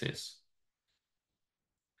other basis.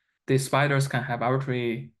 These spiders can have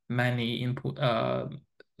arbitrarily many input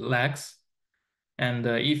legs. And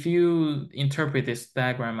if you interpret this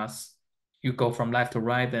diagram as you go from left to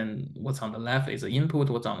right, then what's on the left is the input,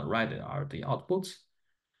 what's on the right are the outputs.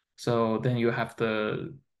 So then you have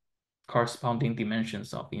the corresponding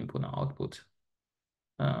dimensions of input and output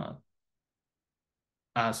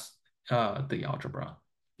as the algebra.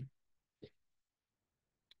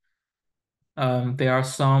 There are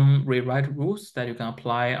some rewrite rules that you can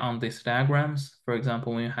apply on these diagrams. For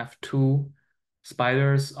example, when you have two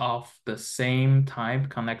spiders of the same type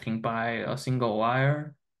connecting by a single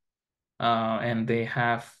wire, and they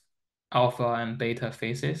have alpha and beta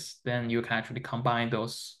faces, then you can actually combine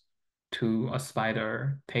those to a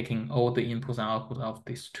spider, taking all the inputs and outputs of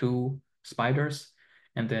these two spiders,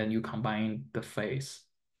 and then you combine the face.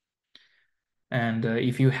 And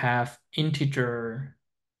if you have integer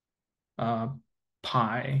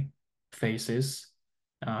pi faces,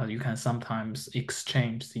 you can sometimes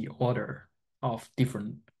exchange the order of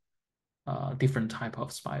different type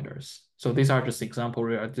of spiders. So these are just example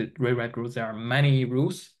rewrite rules. There are many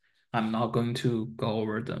rules. I'm not going to go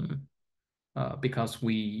over them because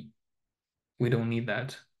we don't need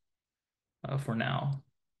that for now.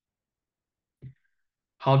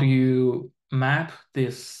 How do you map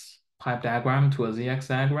this pipe diagram to a ZX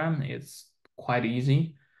diagram? It's quite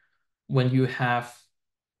easy. When you have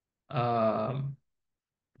uh,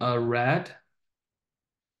 a red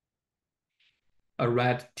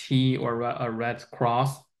T or a red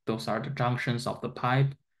cross, those are the junctions of the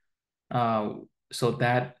pipe. So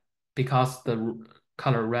that because the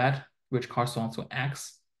color red, which corresponds to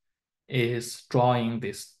X, is drawing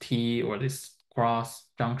this T or this cross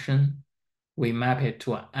junction, we map it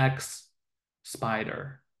to an X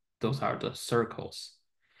spider. Those are the circles.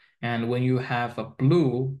 And when you have a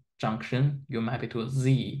blue junction, you map it to a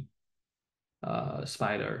Z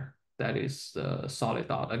spider. That is the solid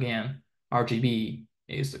dot. Again, RGB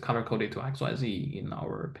is color coded to XYZ in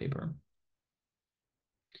our paper.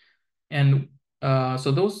 And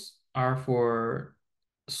so those are for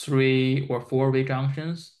 3 or 4-way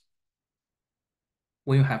junctions.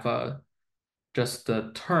 When you have just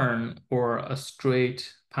a turn or a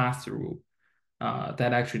straight pass-through,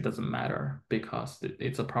 that actually doesn't matter because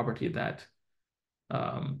it's a property that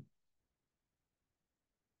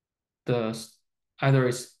the either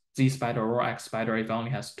it's Z spider or X spider, if it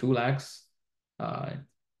only has 2 legs,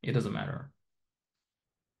 it doesn't matter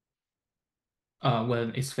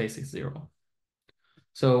when its face is 0.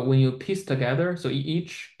 So when you piece together, so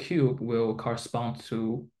each cube will correspond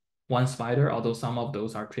to one spider, although some of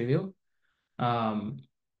those are trivial. And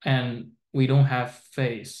we don't have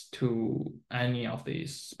face to any of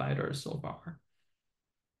these spiders so far.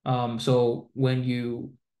 So when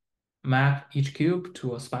you map each cube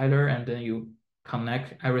to a spider and then you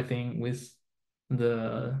connect everything with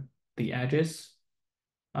the edges,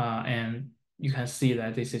 and you can see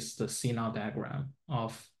that this is the CNOW diagram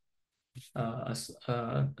of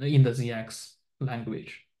in the ZX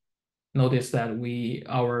language. Notice that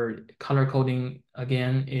our color coding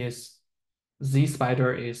again is Z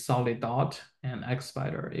spider is solid dot and X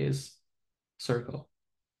spider is circle.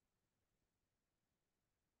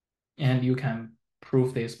 And you can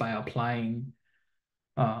prove this by applying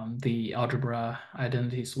the algebra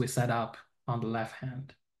identities we set up on the left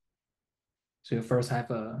hand. So you first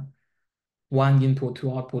have a 1 input,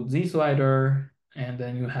 2 output Z spider, and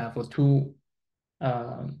then you have a 2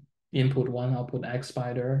 input, 1 output X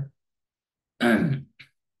spider.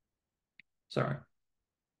 Sorry.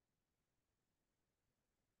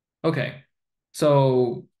 Okay.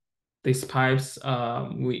 So these pipes,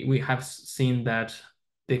 we have seen that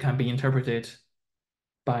they can be interpreted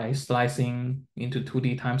by slicing into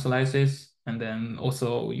 2D time slices, and then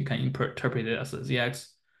also you can interpret it as a ZX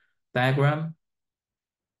diagram.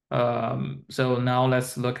 So now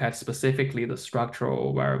let's look at specifically the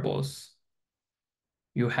structural variables.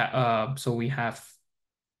 So we have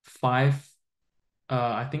five,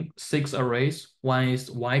 I think six arrays. One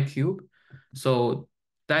is Y cube. So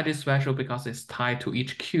that is special because it's tied to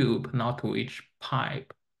each cube, not to each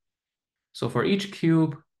pipe. So for each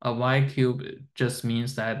cube, a Y cube just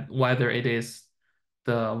means that whether it is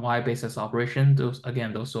the Y basis operation, those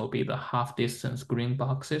will be the half distance green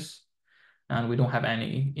boxes. And we don't have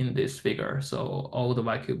any in this figure. So all the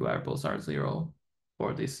Y cube variables are zero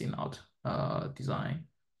for this CNOT design.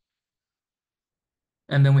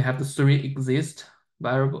 And then we have the three exist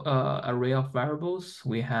variable array of variables.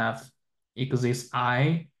 We have exist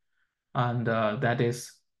I, and that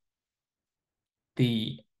is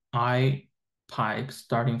the I pipe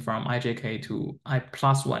starting from ijk to I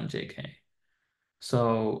plus 1 jk.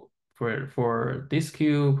 So for this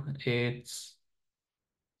cube, its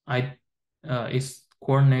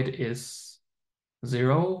coordinate is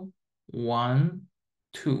 0, 1,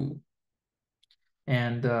 2.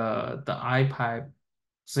 And the I pipe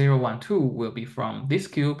 0, 1, 2 will be from this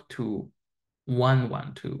cube to 1,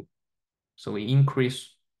 1, 2. So we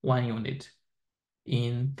increase 1 unit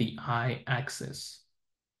in the I axis.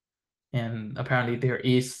 And apparently there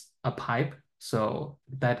is a pipe, so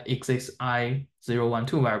that exists I 0, 1,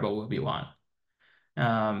 2 variable will be 1.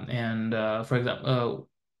 For example,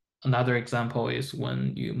 another example is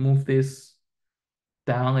when you move this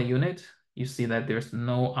down a unit, you see that there's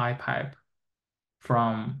no I pipe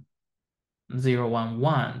from 0, 1,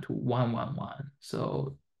 1 to 1, 1, 1.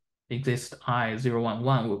 So exist I 0, 1,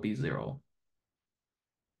 1 will be 0.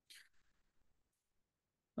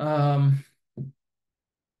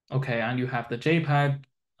 Okay, and you have the J pipe.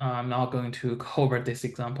 I'm not going to cover this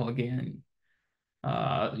example again.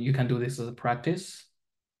 You can do this as a practice.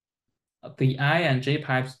 The I and J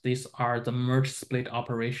pipes, these are the merge split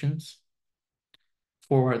operations.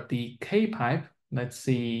 For the K pipe, let's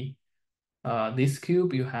see, this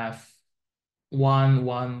cube, you have 1,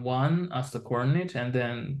 1, 1 as the coordinate, and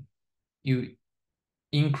then you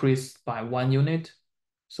increase by 1 unit.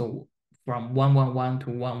 So from 1, 1, 1 to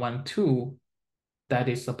 1, 1, 2, that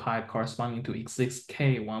is the pipe corresponding to exist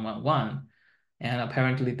K 1, 1, 1. And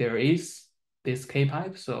apparently there is this K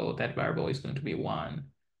pipe, so that variable is going to be 1.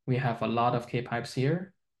 We have a lot of K pipes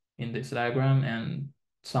here in this diagram, and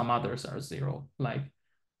some others are 0. Like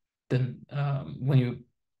then when you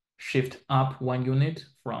shift up 1 unit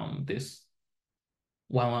from this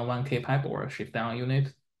 111 K pipe or shift down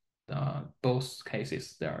unit, both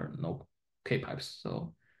cases there are no K pipes,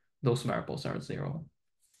 so those variables are 0.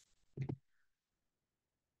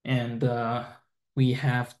 And we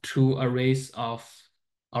have two arrays of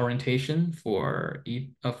orientation for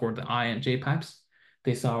the I and J pipes.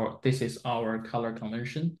 This is our color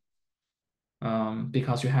convention.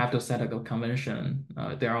 Because you have to set a convention,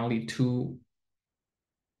 there are only two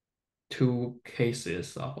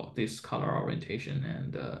cases of this color orientation,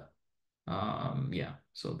 and yeah,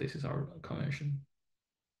 so this is our convention.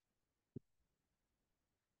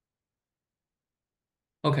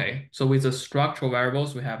 Okay, so with the structural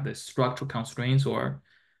variables, we have the structural constraints, or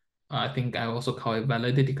I think I also call it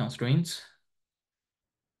validity constraints.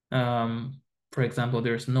 For example,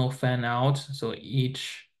 there's no fan out, so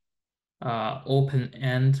each open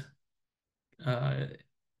end,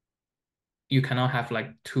 you cannot have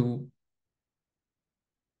like two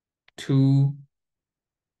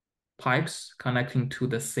pipes connecting to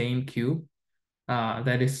the same cube.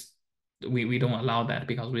 That is, we don't allow that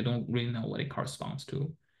because we don't really know what it corresponds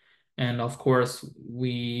to. And of course,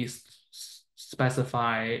 we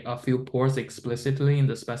specify a few ports explicitly in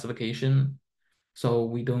the specification. So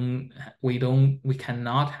we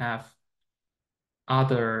cannot have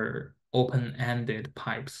other open-ended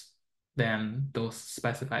pipes than those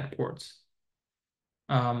specified ports.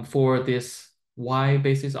 For this Y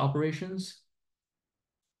basis operations,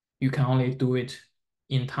 you can only do it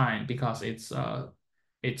in time because it's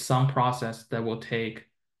some process that will take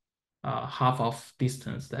half of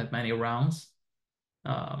distance that many rounds.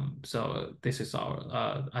 So this is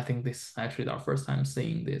I think this is actually our first time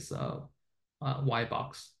seeing this Y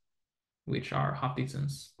box, which are half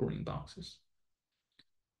distance green boxes.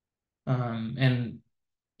 And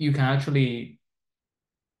you can actually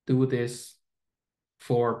do this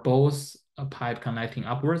for both a pipe connecting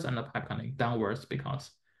upwards and a pipe connecting downwards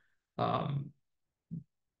because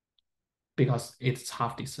because it's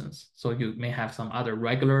half distance. So you may have some other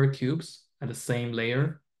regular cubes at the same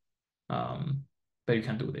layer, but you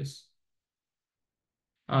can do this.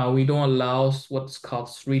 We don't allow what's called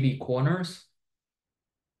 3D corners.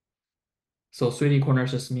 So 3D corners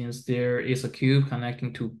just means there is a cube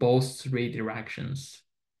connecting to both three directions.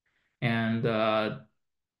 And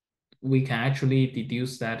we can actually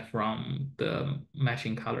deduce that from the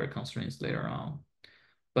matching color constraints later on.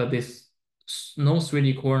 But this no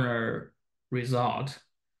 3D corner result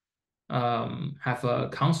have a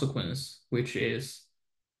consequence, which is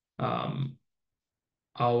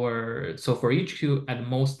so for each cube, at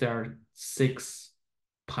most there are 6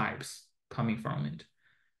 pipes coming from it.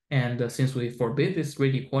 And since we forbid this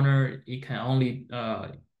 3D corner, it can only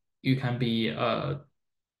you can be there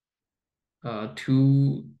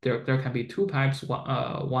can be 2 pipes,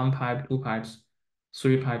 one pipe, 2 pipes,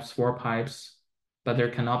 3 pipes, 4 pipes, but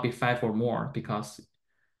there cannot be 5 or more because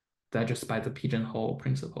that just by the pigeonhole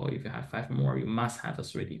principle. If you have 5 or more, you must have a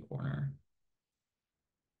 3D corner.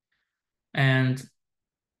 And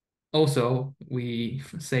also, we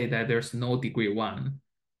say that there's no degree 1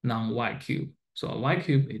 non-Y cube. So a Y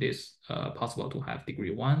cube, it is possible to have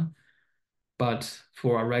degree 1, but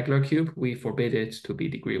for a regular cube, we forbid it to be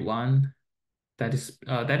degree 1. That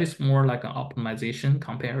is more like an optimization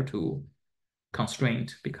compared to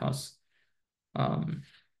constraint, because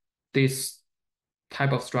this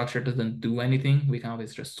type of structure doesn't do anything. We can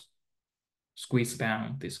always just squeeze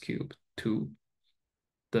down this cube to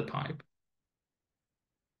the pipe.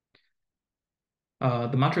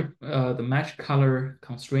 The match color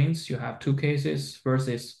constraints, you have 2 cases. First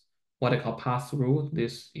is what I call pass-through.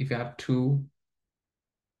 This, if you have two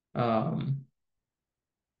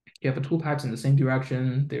pipes in the same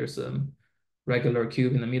direction, there's a regular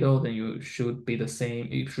cube in the middle, then you should be the same,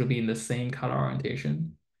 it should be in the same color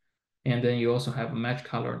orientation. And then you also have a match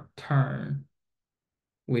color turn,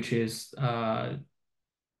 which is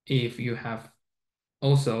if you have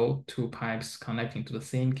also 2 pipes connecting to the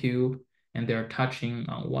same cube and they're touching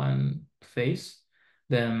on one face,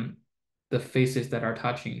 then the faces that are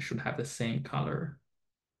touching should have the same color.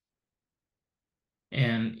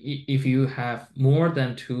 And if you have more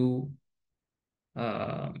than two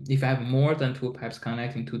pipes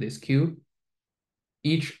connecting to this cube,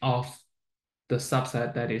 each of the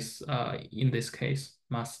subset that is in this case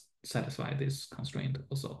must satisfy this constraint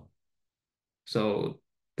also. So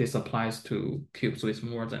this applies to cubes with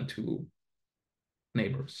more than 2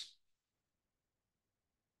 neighbors.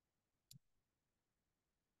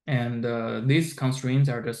 And these constraints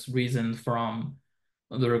are just reasoned from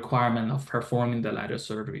the requirement of performing the lattice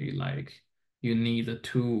surgery. Like you need the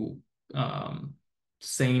 2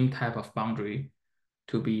 same type of boundary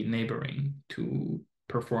to be neighboring to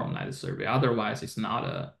perform lattice survey. Otherwise, it's not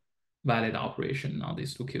a valid operation on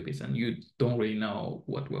these 2 qubits, and you don't really know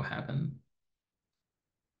what will happen.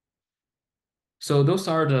 So those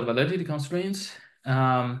are the validity constraints.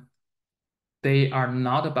 They are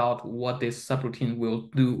not about what this subroutine will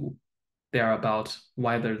do. They are about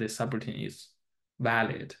whether this subroutine is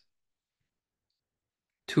valid.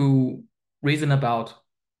 To reason about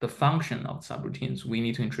the function of subroutines, we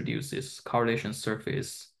need to introduce this correlation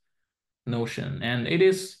surface notion. And it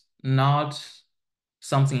is not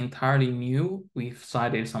something entirely new. We've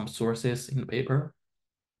cited some sources in the paper.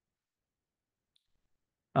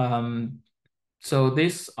 So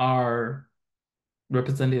these are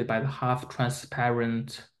represented by the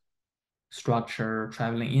half-transparent structure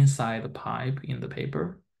traveling inside the pipe in the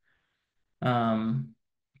paper. The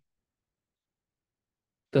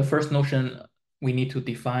first notion we need to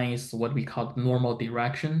define is what we call normal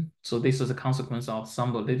direction. So this is a consequence of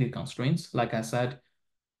some validity constraints. Like I said,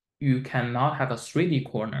 you cannot have a 3D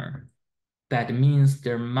corner. That means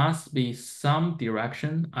there must be some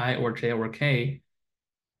direction, I or j or k,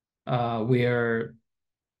 where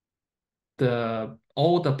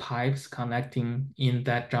all the pipes connecting in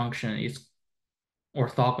that junction is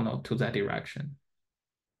orthogonal to that direction.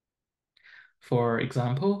 For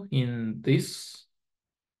example, in this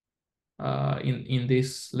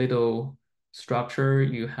little structure,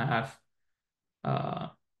 you have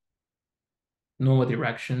normal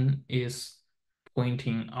direction is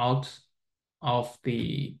pointing out of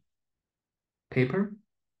the paper,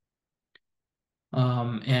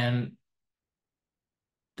 and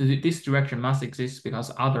this direction must exist because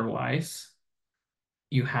otherwise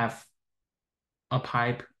you have a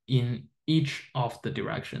pipe in each of the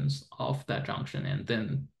directions of that junction, and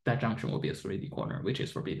then that junction will be a 3D corner, which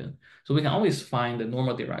is forbidden. So we can always find the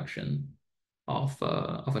normal direction of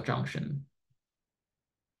a junction.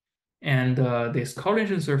 And this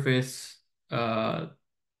correlation surface, the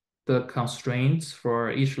the constraints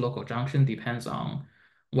for each local junction depends on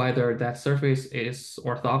whether that surface is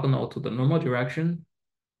orthogonal to the normal direction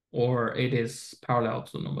or it is parallel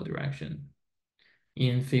to the normal direction.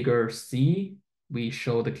 In figure C, we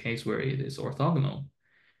show the case where it is orthogonal.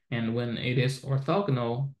 And when it is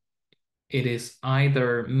orthogonal, it is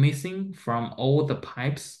either missing from all the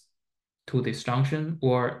pipes to this junction,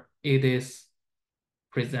 or it is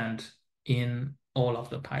present in all of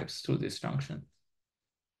the pipes to this junction.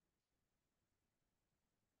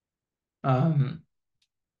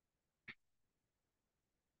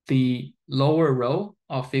 The lower row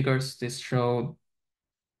of figures, this show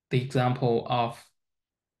the example of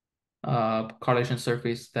correlation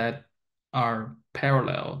surface that are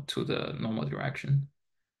parallel to the normal direction.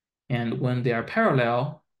 And when they are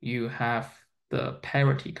parallel, you have the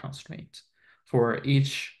parity constraint. For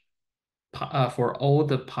each, for all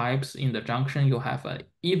the pipes in the junction, you have an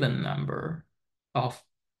even number of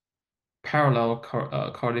parallel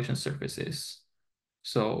correlation surfaces.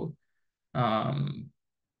 So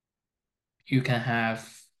you can have,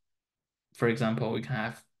 for example, we can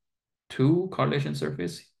have two correlation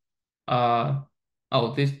surface. We are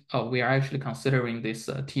actually considering this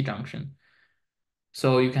T junction.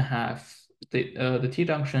 So you can have the T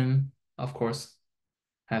junction, of course,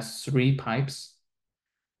 has three pipes,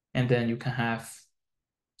 and then you can have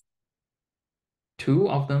two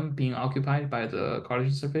of them being occupied by the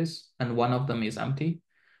correlation surface, and one of them is empty.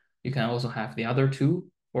 You can also have the other two,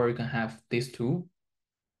 or you can have these two.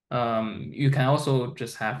 You can also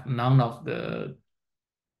just have none of the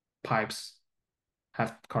pipes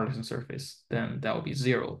have correlation surface, then that will be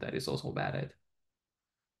zero. That is also valid.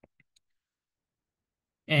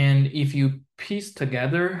 And if you piece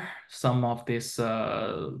together some of this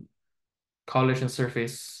correlation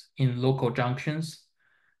surface in local junctions,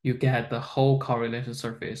 you get the whole correlation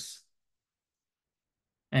surface.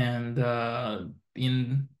 And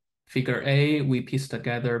in figure A, we piece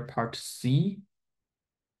together part C.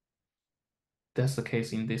 That's the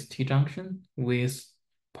case in this T junction with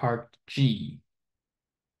part G.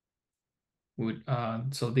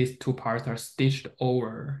 So these two parts are stitched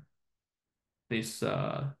over this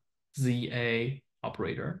ZA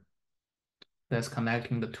operator that's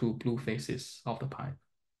connecting the two blue faces of the pipe.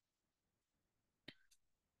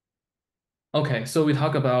 Okay, so we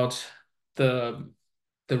talk about the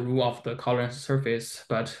rule of the correlation surface,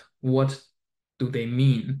 but what do they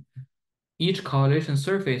mean? Each correlation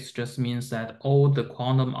surface just means that all the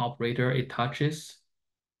quantum operator it touches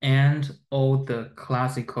and all the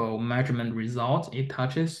classical measurement results it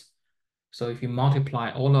touches. So if you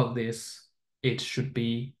multiply all of this, it should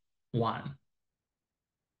be 1.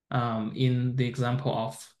 In the example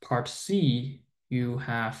of part C, you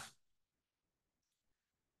have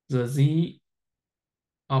the Z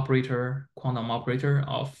operator, quantum operator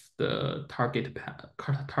of the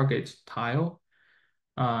target tile.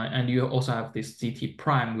 And you also have this ZT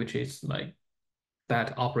prime, which is like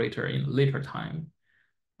that operator in later time.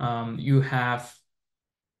 You have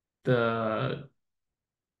the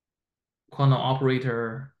quantum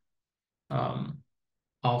operator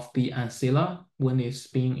of the ancilla when it's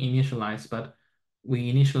being initialized, but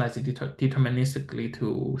we initialize it deterministically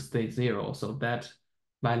to state 0. So that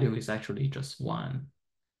value is actually just 1.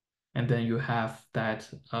 And then you have that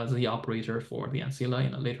Z operator for the ancilla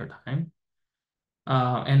in a later time.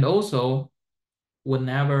 And also,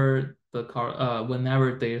 whenever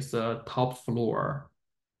there's a top floor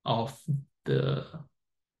of the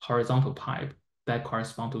horizontal pipe, that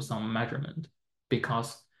corresponds to some measurement,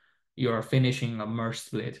 because you're finishing a merge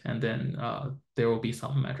split, and then there will be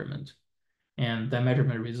some measurement. And that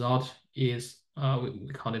measurement result is, we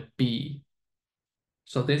call it B.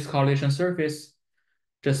 So this correlation surface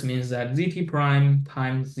just means that ZT prime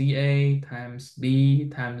times ZA times B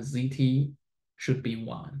times ZT should be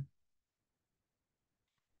 1.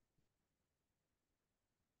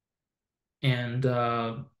 And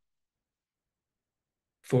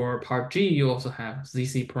for part G, you also have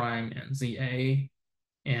ZC prime and ZA,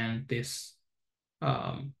 and this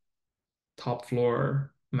top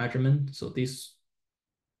floor measurement. So these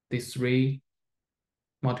three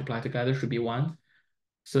multiplied together should be 1.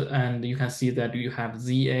 So, and you can see that you have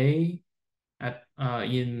ZA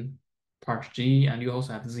in part G, and you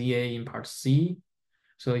also have ZA in part C.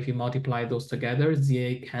 So if you multiply those together,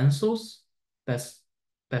 ZA cancels. That's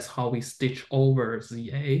how we stitch over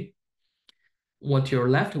ZA. What you're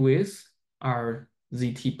left with are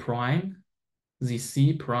ZT prime,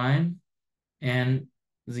 ZC prime, and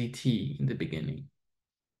ZT in the beginning.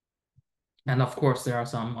 And of course, there are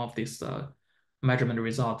some of these measurement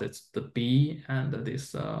results. It's the B and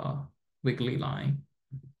this wiggly line.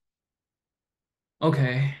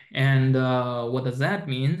 Okay, and what does that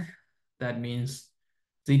mean? That means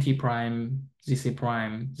ZT prime, ZC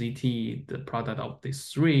prime, ZT, the product of these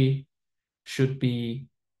three should be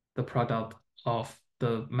the product of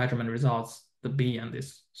the measurement results, the B and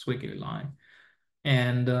this squiggly line.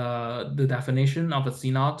 And the definition of a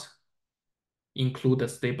C naught include the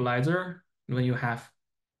stabilizer. When you have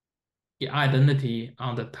the identity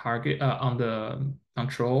on the target, on the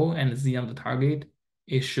control and Z on the target,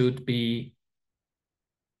 it should be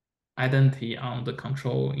identity on the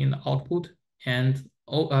control in the output and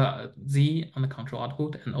Z on the control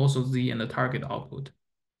output and also Z in the target output.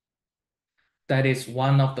 That is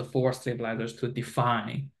one of the four stabilizers to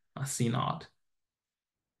define a C naught.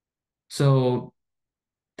 So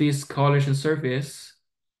this correlation surface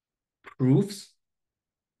proves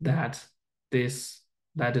that this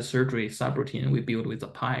lattice surgery subroutine we build with the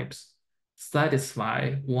pipes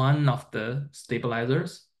satisfy one of the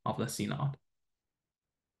stabilizers of the C naught.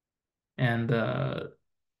 And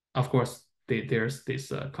of course, there's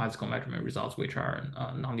this classical measurement results which are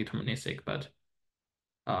non-deterministic, but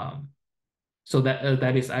so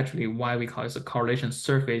that is actually why we call it a correlation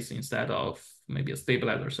surface instead of maybe a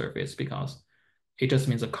stabilizer surface, because it just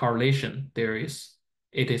means a correlation.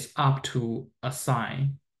 It is up to a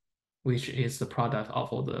sign, which is the product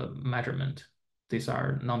of all the measurement. These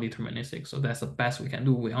are non-deterministic, so that's the best we can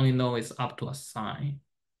do. We only know it's up to a sign.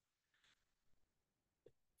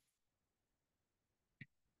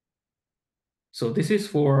 So this is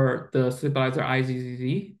for the stabilizer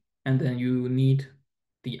IZZZ, and then you need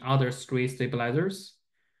the other three stabilizers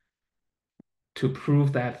to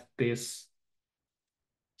prove that this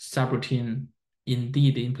subroutine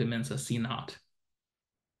indeed implements a C naught.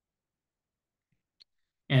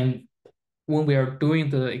 And when we are doing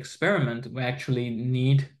the experiment, we actually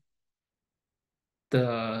need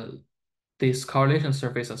this correlation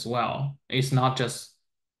surface as well. It's not just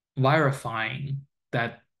verifying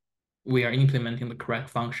that we are implementing the correct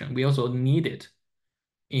function. We also need it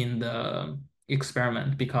in the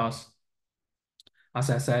experiment because, as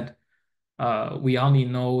I said, we only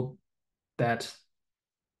know that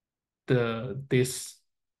this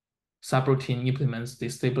subroutine implements the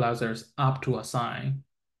stabilizers up to a sign,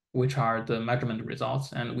 which are the measurement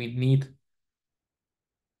results, and we need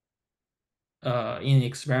in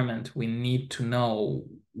experiment, we need to know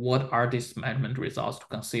what are these measurement results to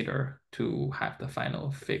consider to have the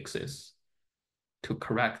final fixes to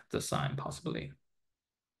correct the sign possibly.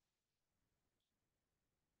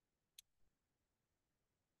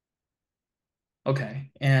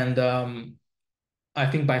 Okay, and I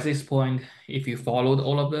think by this point, if you followed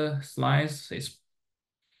all of the slides, it's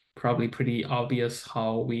probably pretty obvious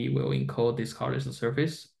how we will encode this correlation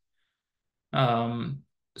surface.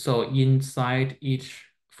 So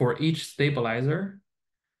for each stabilizer,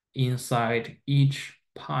 inside each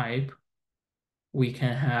pipe, we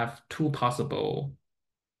can have two possible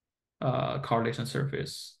correlation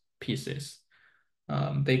surface pieces.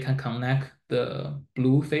 They can connect the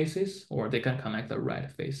blue faces or they can connect the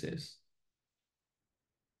red faces.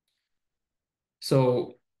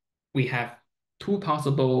 So we have two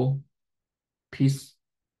possible pieces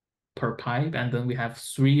per pipe, and then we have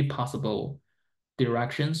three possible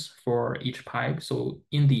directions for each pipe. So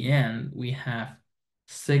in the end, we have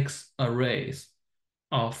 6 arrays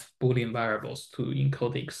of Boolean variables to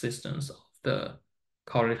encode the existence of the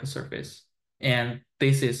correlation surface. And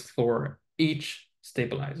this is for each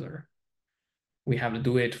stabilizer. We have to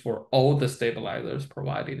do it for all the stabilizers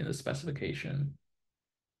provided in the specification.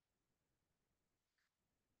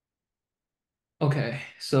 Okay,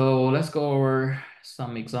 so let's go over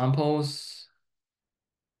some examples.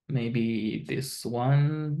 Maybe this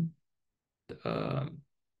one,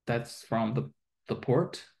 that's from the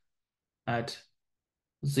port at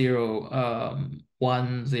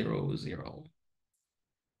 100.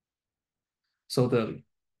 So the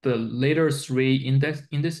later three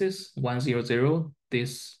indices 100,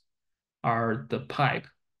 these are the pipe.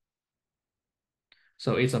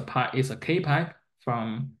 So it's a K pipe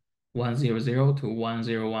from 100 to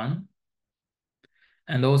 101.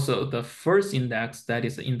 And also the first index, that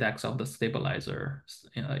is the index of the stabilizer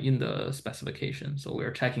in the specification. So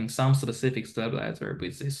we're checking some specific stabilizer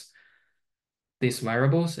with these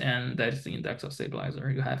variables, and that is the index of stabilizer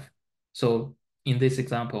you have. So in this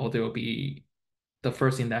example, there will be the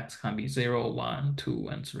first index can be 0, 1, 2,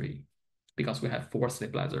 and 3, because we have 4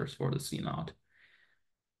 stabilizers for the C naught.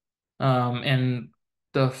 And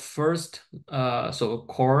the first, so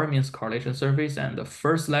core means correlation surface, and the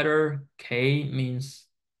first letter K means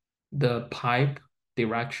the pipe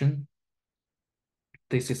direction.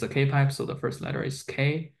 This is a K pipe, so the first letter is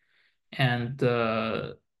K. And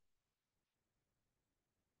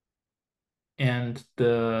And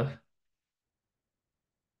the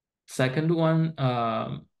second one,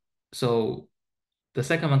 so the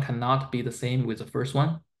second one cannot be the same with the first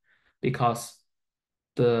one because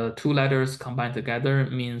the two letters combined together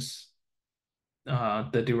means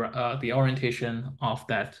the orientation of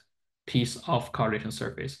that piece of correlation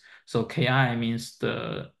surface. So Ki means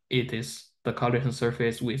it is the correlation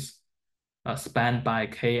surface with spanned by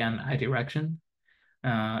K and I direction.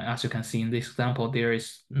 As you can see in this example, there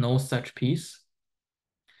is no such piece.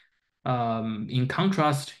 In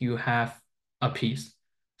contrast, you have a piece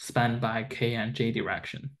spanned by K and J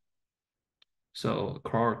direction. So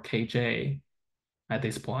core Kj at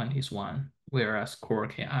this point is 1, whereas core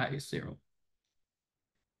Ki is 0.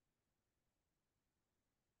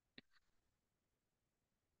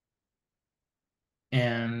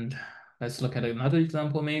 And let's look at another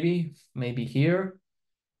example maybe. Maybe here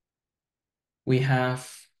we have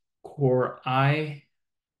core I,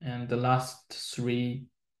 and the last 3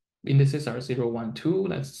 indices are 0, 1, 2.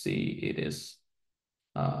 Let's see, it is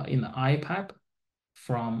in the I pipe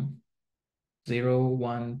from 0,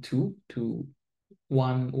 1, 2 to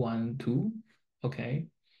 1, 1, 2. Okay.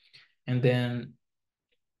 And then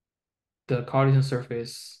the correlation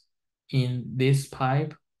surface in this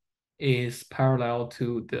pipe is parallel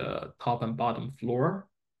to the top and bottom floor.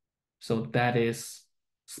 So that is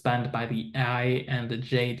spanned by the I and the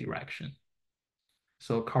J direction.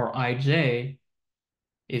 So core IJ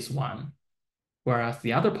is 1, whereas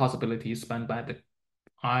the other possibility is spanned by the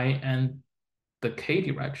I and the K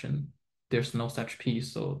direction. There's no such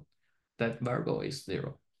piece, so that variable is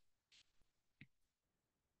 0.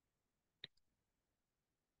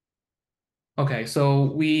 Okay, so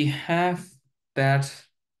we have that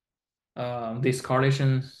these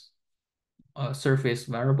correlation surface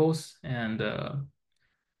variables, and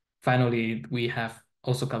finally we have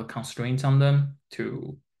also got constraints on them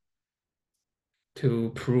to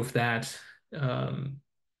prove that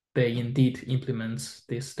they indeed implement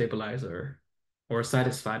this stabilizer or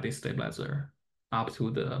satisfy this stabilizer up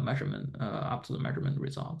to the measurement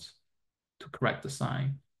results to correct the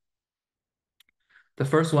sign. The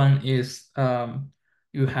first one is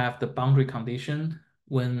you have the boundary condition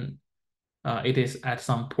when it is at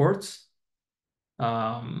some ports.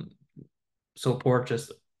 So ports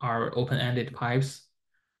just are open-ended pipes.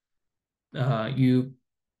 You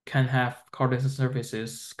can have correlation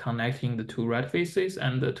surfaces connecting the two red faces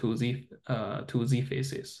and the two Z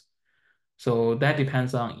faces. So that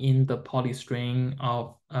depends on in the polystring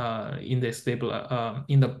of in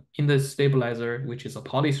the stabilizer, which is a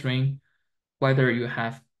polystring, whether you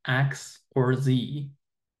have X or Z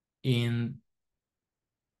in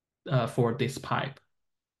for this pipe.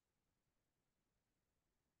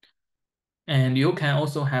 And you can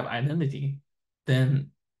also have identity. Then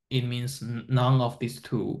it means none of these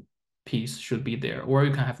two pieces should be there. Or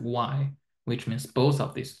you can have Y, which means both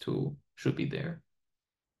of these two should be there.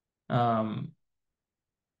 And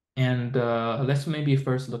let's maybe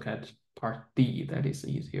first look at part D. That is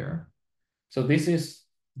easier. So this is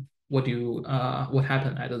what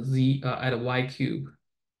happened at a Y cube,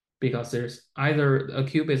 because there's either a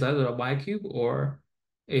cube is either a Y cube or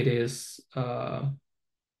it is a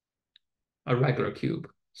regular cube.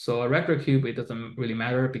 So a regular cube, it doesn't really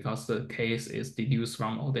matter because the case is deduced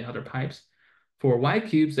from all the other pipes. For Y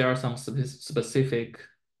cubes, there are some specific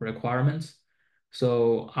requirements.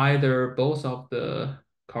 So either both of the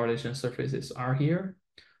correlation surfaces are here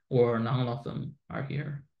or none of them are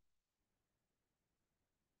here.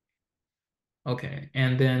 Okay,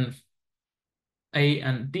 and then A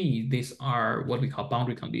and D, these are what we call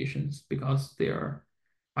boundary conditions because they're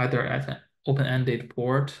either at an open-ended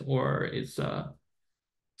port or it's a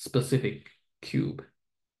specific cube.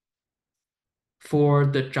 For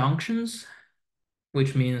the junctions,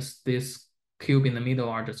 which means this cube in the middle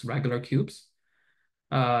are just regular cubes,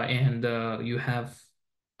 and you have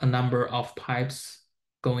a number of pipes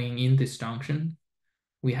going in this junction.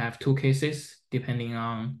 We have 2 cases depending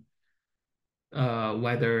on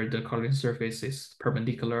whether the correlation surface is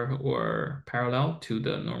perpendicular or parallel to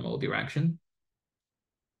the normal direction.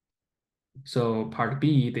 So part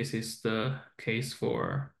B, this is the case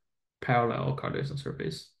for parallel correlation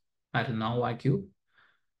surface at a non-Y cube.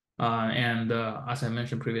 And as I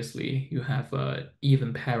mentioned previously, you have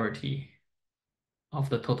even parity of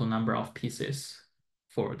the total number of pieces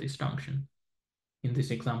for this junction. In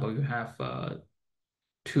this example, you have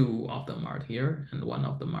 2 of them are here and 1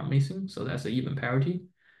 of them are missing. So that's an even parity.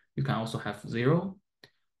 You can also have 0.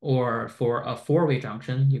 Or for a 4-way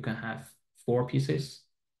junction, you can have 4 pieces.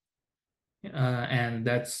 And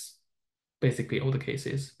that's basically all the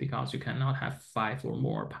cases because you cannot have 5 or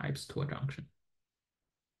more pipes to a junction.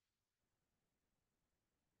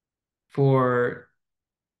 For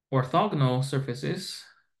orthogonal surfaces,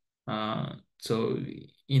 so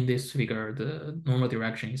in this figure, the normal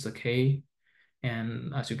direction is a k,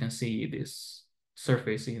 and as you can see, this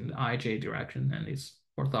surface in the ij direction and it's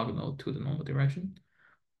orthogonal to the normal direction.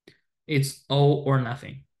 It's all or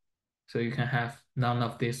nothing. So you can have none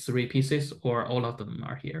of these three pieces or all of them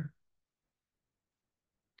are here.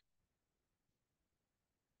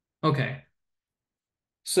 Okay.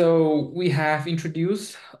 So we have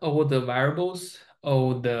introduced all the variables,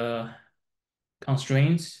 all the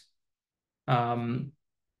constraints.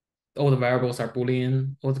 All the variables are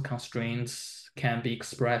Boolean. All the constraints can be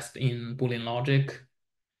expressed in Boolean logic.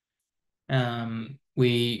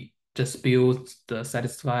 We just build the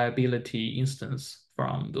satisfiability instance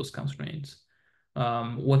from those constraints.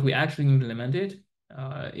 What we actually implemented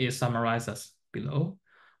is summarized as below.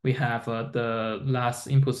 We have the last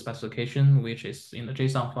input specification, which is in the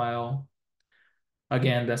JSON file.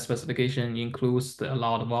 Again, that specification includes the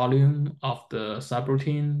allowed volume of the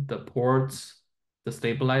subroutine, the ports, the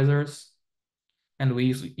stabilizers, and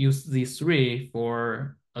we use these three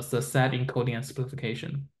for as the set encoding and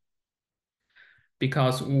simplification.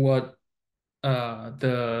 Because what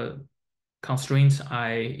the constraints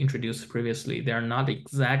I introduced previously, they're not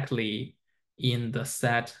exactly in the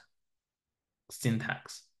set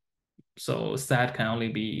syntax. So set can only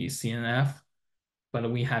be CNF,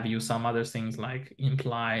 but we have used some other things like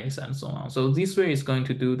implies and so on. So this way is going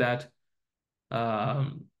to do that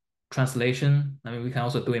translation. I mean, we can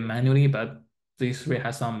also do it manually, but this way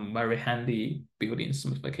has some very handy built-in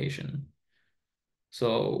simplification.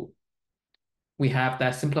 So we have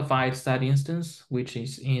that simplified set instance, which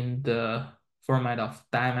is in the format of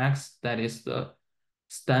dimax. That is the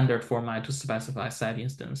standard format to specify set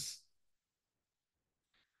instance.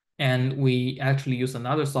 And we actually use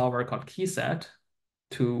another solver called keyset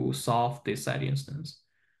to solve this set instance.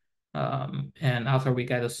 And after we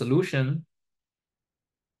get a solution,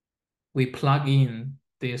 we plug in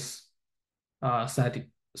this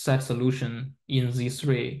set solution in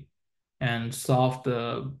Z3 and solve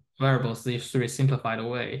the variables Z3 simplified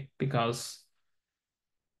way, because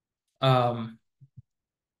it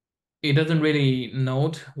doesn't really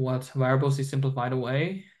note what variables is simplified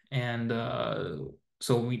away, and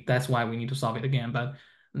so that's why we need to solve it again. But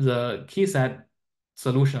the keyset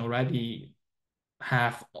solution already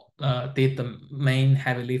have did the main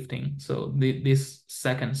heavy lifting. So this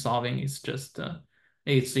second solving is just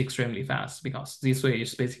it's extremely fast, because this way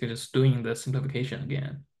is basically just doing the simplification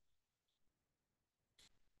again.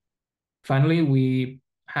 Finally, we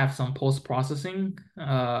have some post-processing.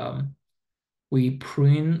 We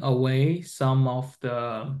prune away some of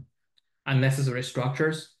the unnecessary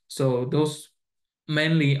structures. So those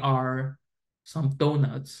mainly are some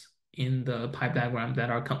donuts in the pipe diagram that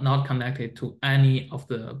are not connected to any of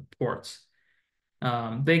the ports.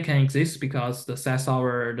 They can exist because the set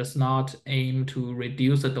solver does not aim to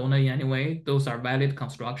reduce the donut in any way. Those are valid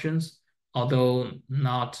constructions, although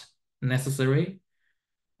not necessary.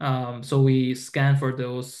 So we scan for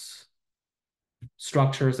those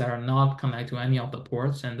structures that are not connected to any of the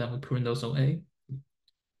ports, and then we prune those away.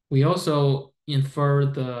 We also infer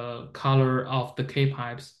the color of the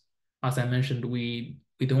K-pipes. As I mentioned, we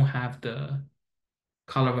don't have the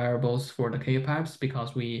color variables for the K-pipes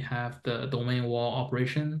because we have the domain wall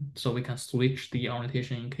operation, so we can switch the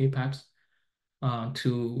orientation in K-pipes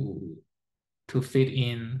to fit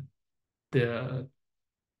in the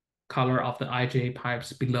color of the IJ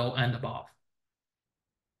pipes below and above.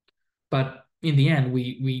 But in the end,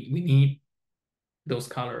 we need those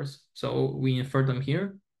colors, so we infer them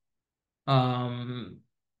here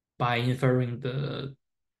by inferring the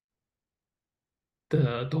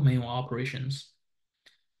domain operations.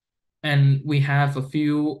 And we have a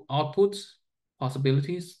few outputs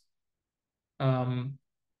possibilities. The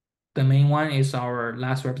main one is our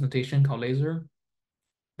last representation called laser.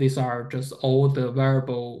 These are just all the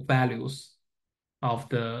variable values of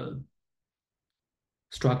the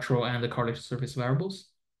structural and the correlation surface variables.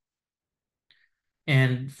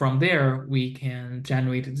 And from there, we can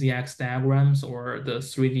generate ZX diagrams or the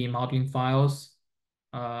 3D modeling files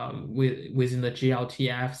within the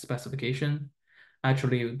GLTF specification.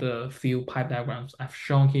 Actually, the few pipe diagrams I've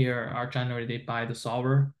shown here are generated by the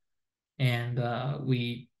solver, and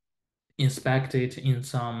we inspect it in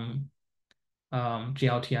some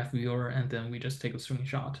GLTF viewer, and then we just take a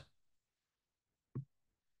screenshot.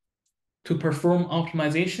 To perform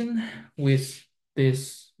optimization with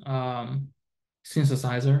this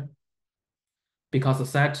synthesizer, because the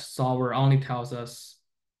set solver only tells us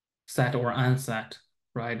set or unset,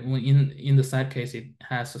 right? When in the set case, it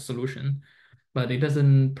has a solution, but it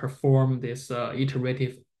doesn't perform this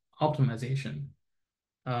iterative optimization.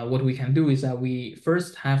 What we can do is that we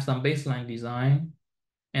first have some baseline design,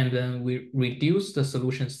 and then we reduce the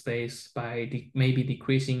solution space by maybe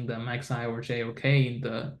decreasing the max I or j or k in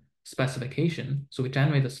the specification. So we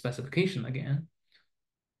generate the specification again.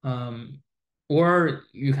 Or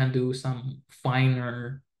you can do some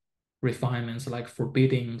finer refinements like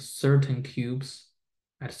forbidding certain cubes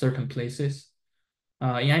at certain places.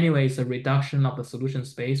 In any way, it's a reduction of the solution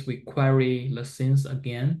space. We query the scenes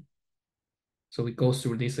again. So we go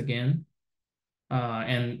through this again.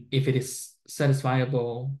 And if it is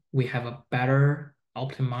satisfiable, we have a better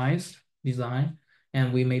optimized design,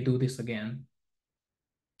 and we may do this again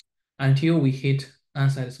until we hit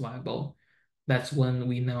unsatisfiable. That's when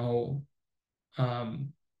we know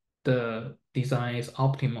the design is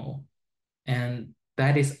optimal, and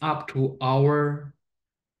that is up to our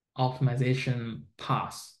optimization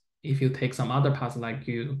path. If you take some other path, like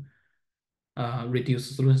you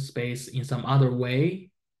reduce solution space in some other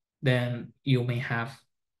way, then you may have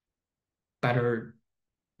better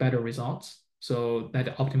results. So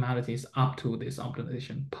that optimality is up to this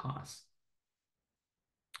optimization path.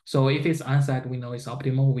 So if it's unset, we know it's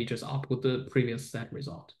optimal. We just output the previous set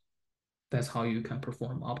result. That's how you can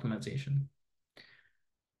perform optimization.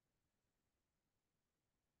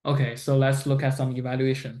 Okay, so let's look at some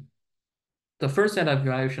evaluation. The first set of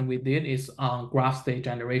evaluation we did is on graph state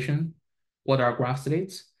generation. What are graph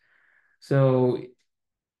states? So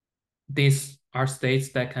these are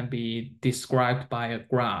states that can be described by a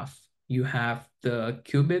graph. You have the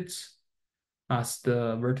qubits as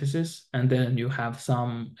the vertices, and then you have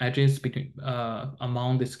some edges between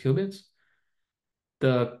among these qubits.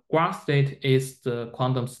 The graph state is the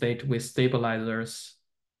quantum state with stabilizers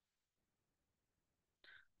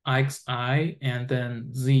xi and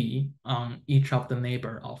then z on each of the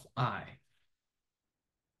neighbor of I.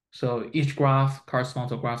 So each graph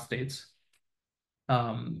corresponds to graph states.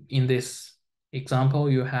 In this example,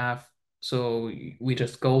 you have, so we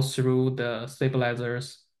just go through the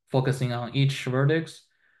stabilizers focusing on each vertex.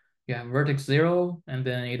 You have vertex 0, and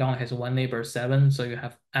then it only has one neighbor 7. So you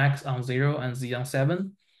have x on 0 and z on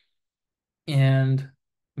 7. And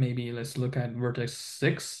maybe let's look at vertex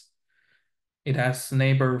 6. It has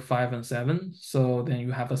neighbor 5 and 7. So then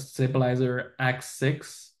you have a stabilizer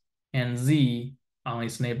x6 and z on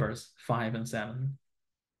its neighbors 5 and 7.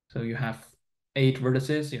 So you have 8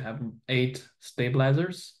 vertices, you have 8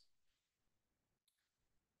 stabilizers.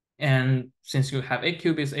 And since you have 8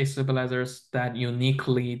 qubits, 8 stabilizers that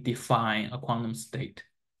uniquely define a quantum state,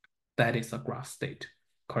 that is a graph state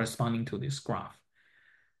corresponding to this graph.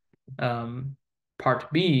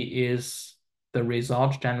 Part B is the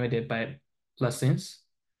result generated by Lattice.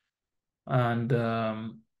 And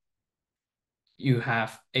you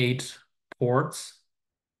have 8 ports.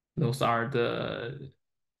 Those are the,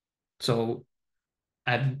 so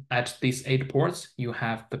at these 8 ports, you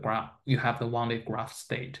have the graph, you have the wanted graph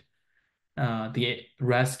state. The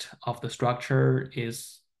rest of the structure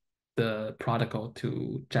is the protocol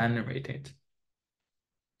to generate it.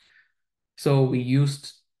 So we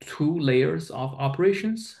used 2 layers of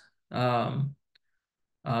operations. So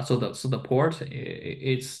the port,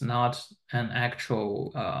 it's not an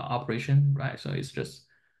actual operation, right? So it's just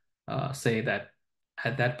say that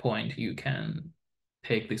at that point you can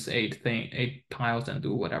take this 8 tiles and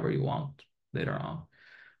do whatever you want later on.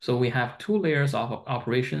 So we have 2 layers of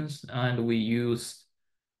operations, and we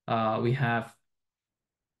have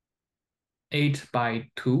 8 by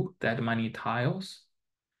 2 that many tiles,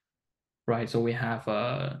 right? So we have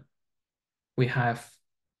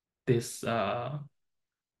this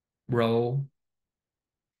row.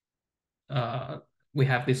 We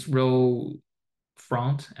have this row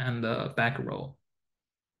front and the back row.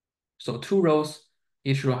 So 2 rows,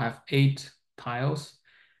 each row have 8 tiles,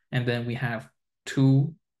 and then we have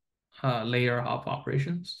 2 layer of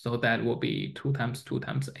operations. So that will be 2 times 2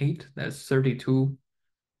 times 8. That's 32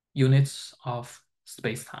 units of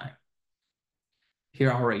space-time. Here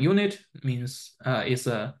our unit means is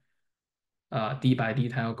a d by d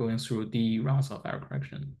tile going through d rounds of error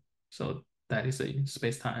correction. So that is a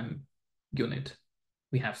space-time unit.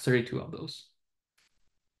 We have 32 of those.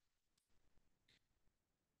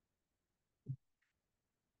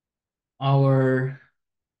 Our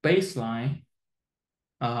baseline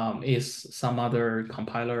is some other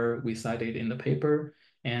compiler we cited in the paper,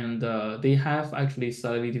 and they have actually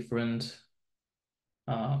slightly different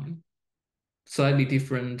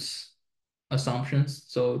assumptions.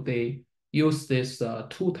 So they use this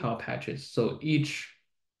 2 tile patches. So each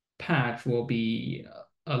patch will be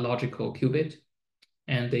a logical qubit,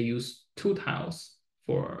 and they use 2 tiles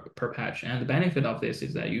per patch. And the benefit of this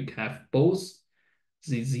is that you have both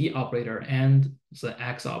the Z operator and the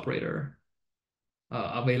X operator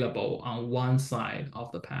available on one side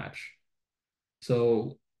of the patch.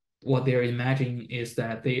 So what they're imagining is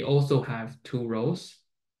that they also have two rows,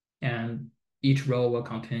 and each row will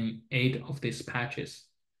contain 8 of these patches.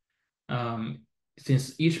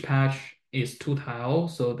 Since each patch is 2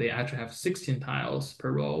 tiles, so they actually have 16 tiles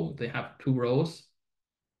per row. They have 2 rows.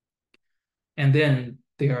 And then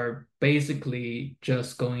they are basically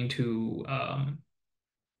just going to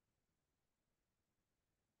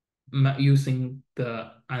using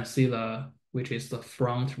the ancilla, which is the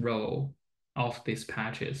front row of these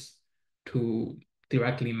patches, to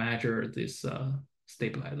directly measure these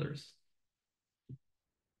stabilizers.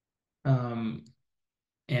 And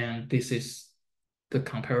this is the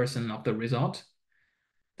comparison of the result.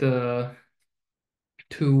 The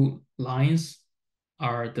two lines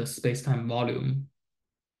are the space-time volume.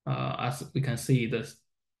 As we can see,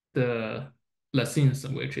 the Lattice,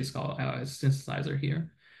 which is called LS synthesizer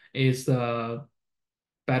here, is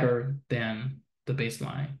better than the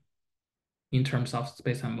baseline in terms of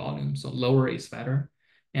space-time volume. So lower is better.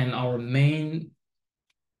 And our main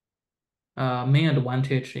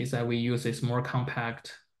advantage is that we use this more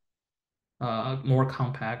compact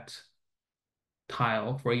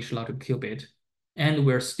tile for each logic qubit. And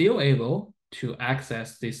we're still able to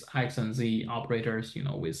access these X and Z operators,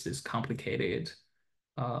 with this complicated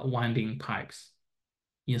winding pipes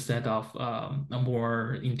instead of a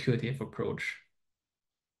more intuitive approach.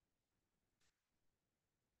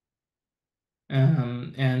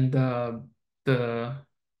 And the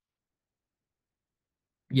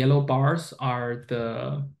yellow bars are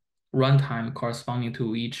the runtime corresponding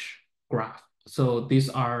to each graph. So these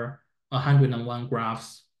are 101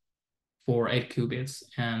 graphs for 8 qubits.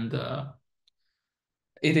 And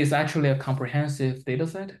it is actually a comprehensive data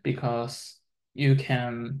set because you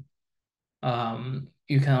can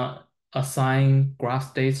assign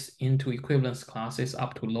graph states into equivalence classes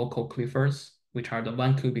up to local Cliffords, which are the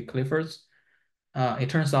 1 qubit Cliffords. It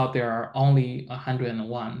turns out there are only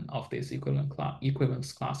 101 of these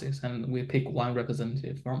equivalence classes, and we pick one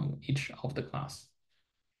representative from each of the class.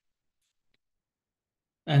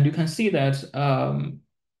 And you can see that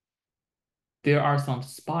there are some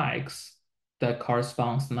spikes that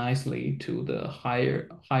corresponds nicely to the higher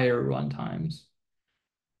runtimes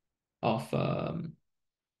of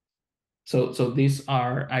so these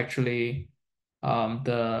are actually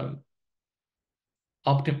the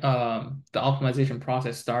optimization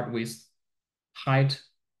process start with height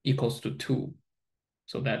equals to 2.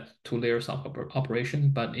 So that 2 layers of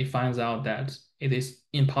operation, but it finds out that it is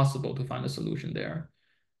impossible to find a solution there.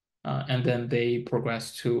 And then they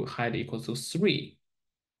progress to height equals to 3.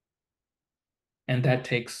 And that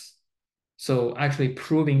takes, so actually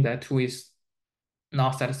proving that 2 is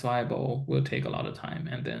not satisfiable will take a lot of time.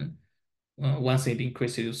 And then once it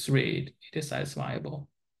increases to 3, it is satisfiable.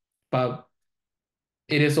 But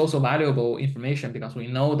it is also valuable information because we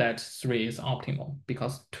know that 3 is optimal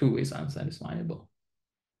because 2 is unsatisfiable.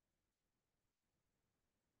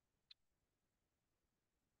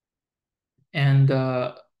 And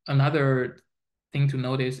another thing to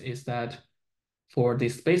notice is that for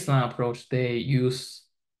this baseline approach, they use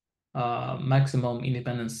maximum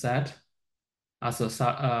independent set as a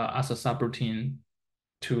subroutine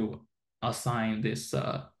to assign this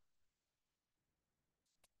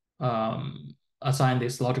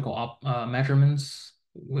logical measurements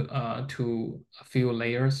to a few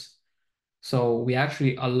layers. So we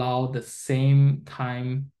actually allow the same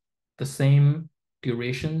time, the same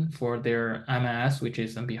duration for their MNS, which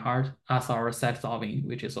is NP hard, as our set solving,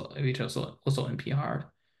 which is also NP hard.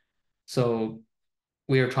 So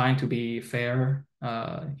we are trying to be fair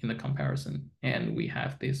in the comparison, and we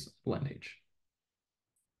have this advantage.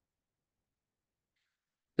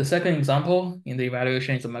 The second example in the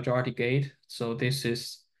evaluation is a majority gate. So this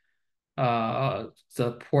is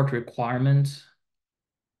the port requirement.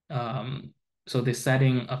 So the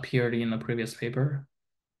setting appeared in the previous paper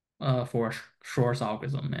for Shor's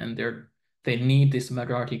algorithm, and they need this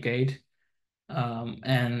majority gate,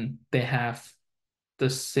 and they have the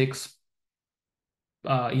 6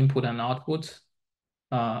 input and output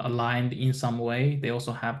aligned in some way. They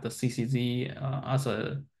also have the CCZ as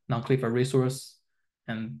a non-Clifford resource,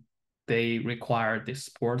 and they require this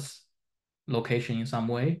ports location in some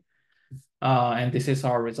way. And this is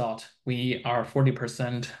our result. We are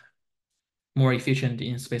 40% more efficient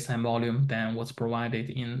in space-time volume than what's provided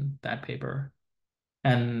in that paper.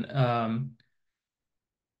 And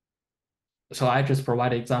so I just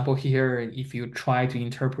provide an example here. If you try to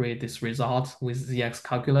interpret this result with ZX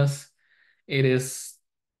calculus, it is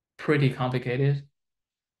pretty complicated.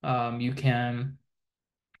 You can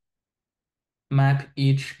map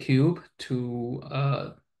each cube to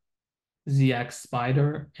a ZX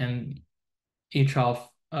spider and each of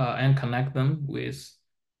and connect them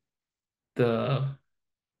the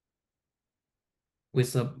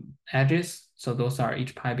with the edges. So those are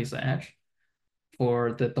each pipe is an edge.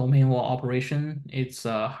 For the domain wall operation, it's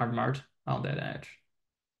a hard mart on that edge.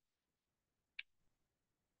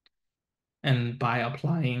 And by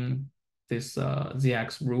applying this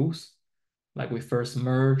ZX rules, like we first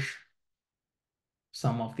merge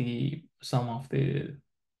some of the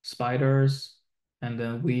spiders, and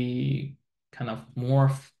then we kind of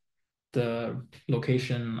morph the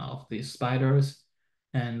location of the spiders,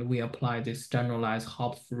 and we apply this generalized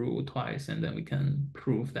Hopf rule twice, and then we can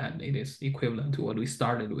prove that it is equivalent to what we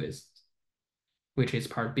started with, which is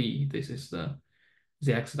part B. This is the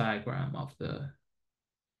ZX diagram of the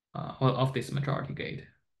of this majority gate.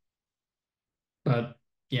 But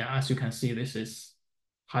yeah, as you can see, this is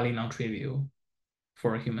highly non-trivial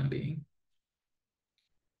for a human being.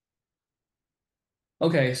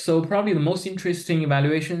 Okay, so probably the most interesting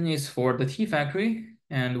evaluation is for the T factory,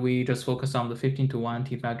 and we just focus on the 15-to-1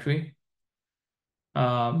 T factory.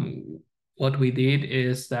 What we did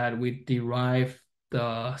is that we derived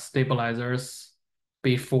the stabilizers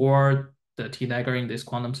before the T dagger in this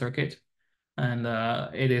quantum circuit, and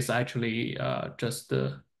it is actually just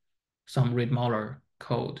some Reed-Muller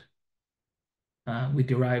code. We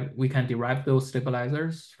can derive those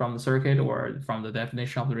stabilizers from the circuit or from the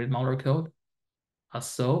definition of the Reed-Muller code, as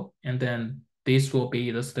so, and then this will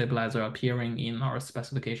be the stabilizer appearing in our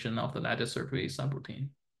specification of the lattice surgery subroutine,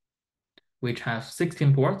 which has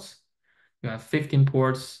 16 ports. You have 15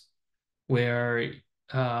 ports where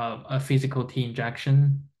a physical T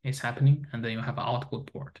injection is happening, and then you have an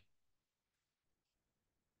output port.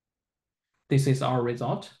 This is our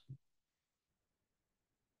result.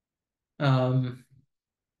 The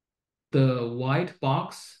white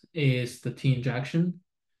box is the T injection.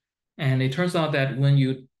 And it turns out that when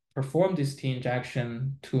you perform this T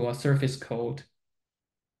injection to a surface coat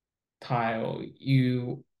tile,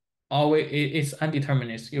 it's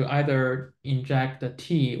undeterminist. You either inject the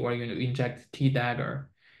T or you inject T dagger.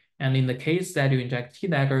 And in the case that you inject T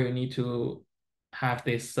dagger, you need to have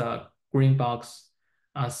this green box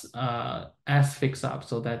as fix up,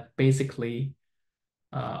 so that basically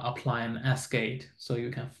apply an S gate, so you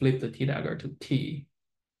can flip the T dagger to T.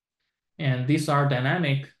 And these are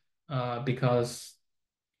dynamic because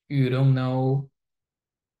you don't know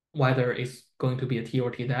whether it's going to be a T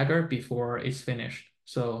or T dagger before it's finished.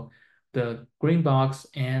 So the green box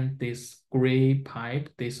and this gray pipe,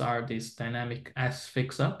 these are this dynamic S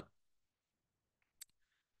fix up.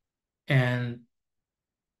 And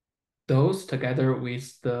those together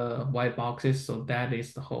with the white boxes, so that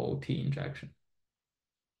is the whole T injection.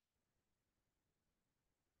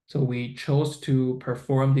 So we chose to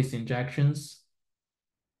perform these injections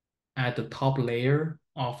at the top layer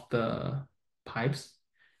of the pipes.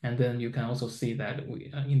 And then you can also see that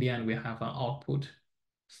in the end, we have an output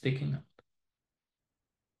sticking up.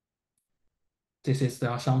 This is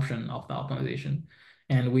the assumption of the optimization.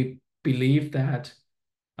 And we believe that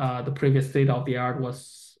the previous state of the art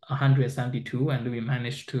was 172, and we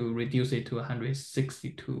managed to reduce it to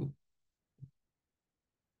 162.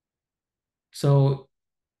 So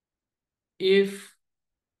if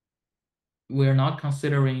we're not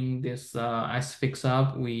considering this as fix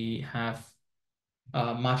up, we have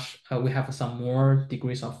some more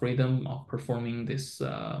degrees of freedom of performing this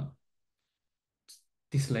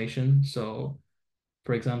distillation. So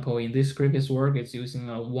for example, in this previous work, it's using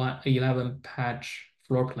a 11 patch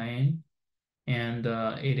floor plane, and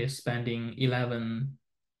it is spending 11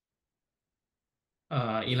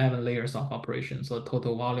 layers of operation. So the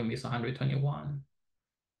total volume is 121.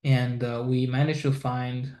 And we managed to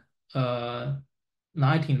find a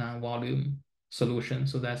 99 volume solution.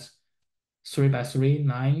 So that's 3x3,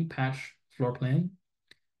 9 patch floor plane.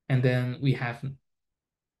 And then we have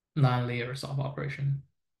 9 layers of operation.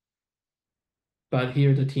 But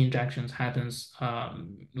here the T injections happens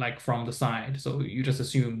like from the side. So you just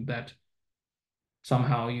assume that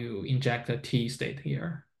somehow you inject a T state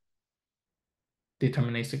here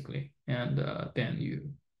deterministically, and then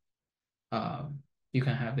you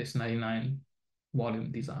can have this 99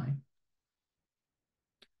 volume design.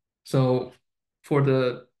 So for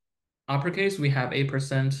the uppercase, we have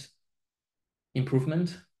 8%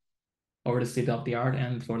 improvement over the state of the art,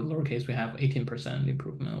 and for the lowercase, we have 18%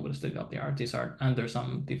 improvement over the state of the art. These are under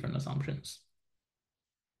some different assumptions.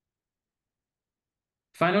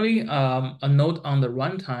 Finally, a note on the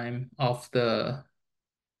runtime of the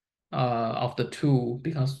tool,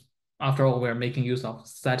 because after all, we're making use of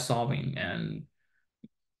set solving, and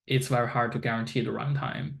it's very hard to guarantee the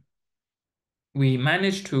runtime. We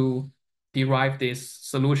managed to derive these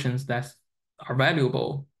solutions that are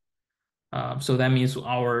valuable. So that means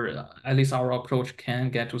at least our approach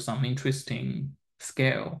can get to some interesting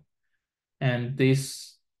scale. And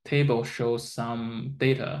this table shows some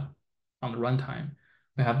data on the runtime.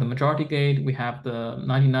 We have the majority gate, we have the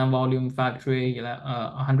 99 volume factory,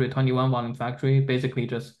 121 volume factory, basically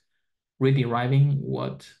just rederiving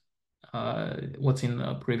what's in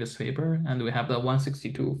the previous paper. And we have the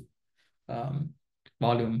 162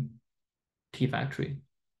 volume T factory.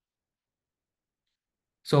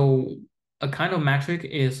 So a kind of metric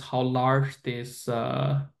is how large this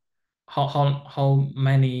how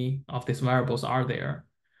many of these variables are there.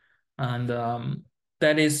 And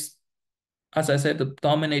that is, as I said, the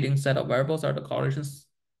dominating set of variables are the collision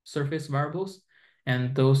surface variables.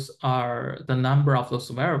 And those are the number of those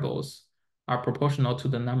variables are proportional to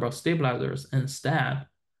the number of stabilizers instead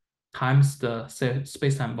times the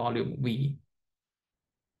spacetime volume V.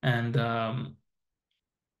 And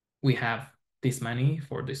we have this many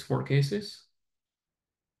for these 4 cases.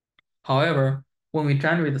 However, when we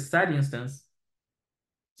generate the set instance,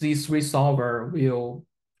 this resolver will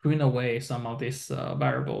prune away some of these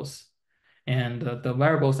variables. And the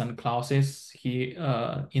variables and clauses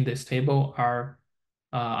here in this table are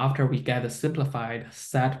after we get a simplified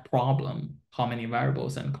set problem, how many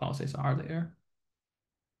variables and clauses are there.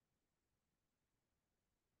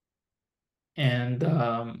 And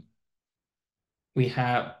we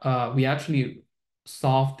actually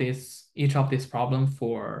solved each of these problems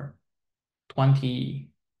for 20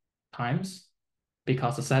 times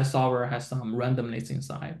because the set solver has some randomness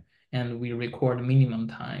inside, and we record minimum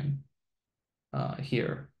time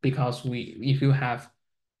here because if you have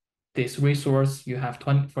this resource, you have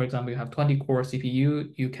 20, for example, you have 20 core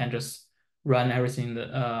CPU, you can just run everything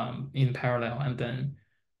in parallel, and then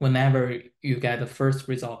whenever you get the first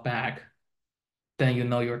result back, then you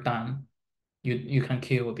know you're done. You can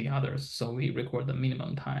kill the others. So we record the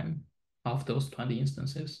minimum time of those 20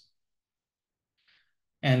 instances.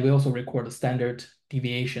 And we also record the standard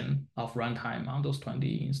deviation of runtime on those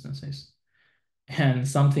 20 instances. And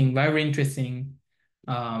something very interesting,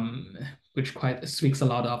 which quite speaks a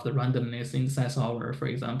lot of the randomness in the set solver, for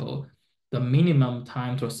example, the minimum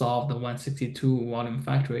time to solve the 162 volume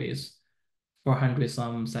factory is 400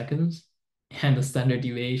 some seconds, and the standard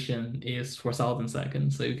deviation is 4,000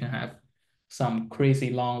 seconds. So you can have some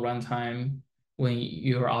crazy long runtime when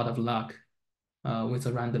you're out of luck with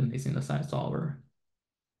the randomness in the set solver.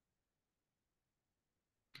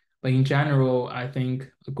 But in general, I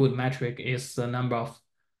think a good metric is the number of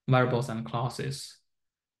variables and clauses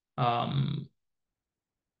when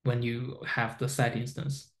you have the set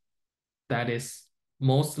instance. That is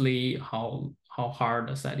mostly how hard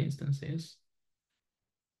a set instance is.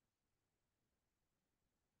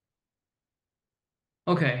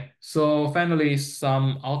 Okay, so finally,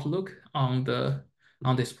 some outlook on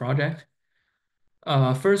this project.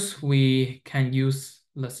 First, we can use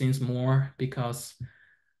the scenes more because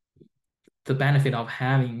the benefit of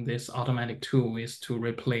having this automatic tool is to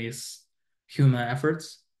replace human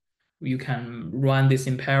efforts. You can run this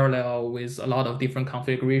in parallel with a lot of different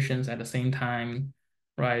configurations at the same time,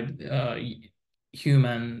 right?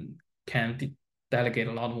 Human can delegate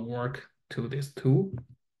a lot of work to this tool.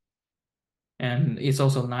 And it's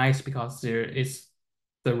also nice because the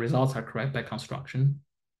results are correct by construction.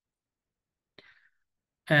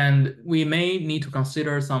 And we may need to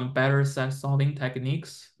consider some better set solving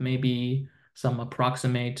techniques, maybe some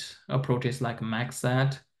approximate approaches like max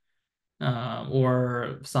set,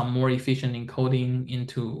 or some more efficient encoding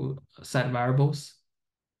into set variables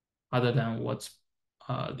other than what's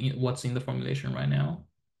in the formulation right now.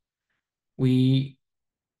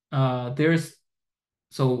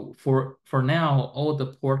 So for now, all the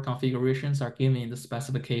port configurations are given in the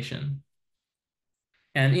specification.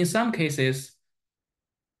 And in some cases,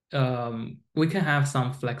 we can have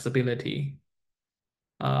some flexibility.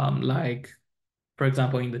 Like, for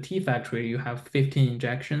example, in the T factory, you have 15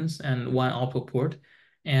 injections and 1 output port.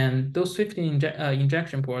 And those 15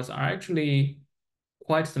 injection ports are actually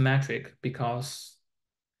quite symmetric because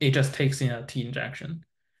it just takes in a T injection.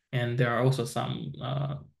 And there are also some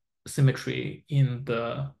symmetry in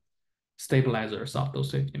the stabilizers of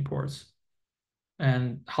those 15 ports.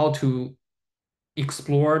 And how to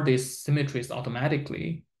explore these symmetries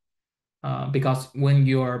automatically, because when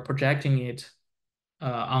you're projecting it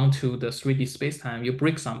onto the 3D spacetime, you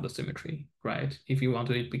break some of the symmetry, right? If you want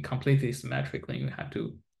to be completely symmetric, then you have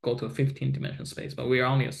to go to a 15-dimensional space, but we're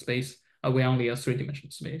only a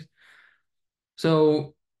 3-dimensional space.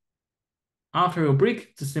 So after you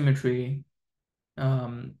break the symmetry,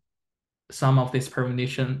 some of this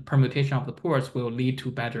permutation of the ports will lead to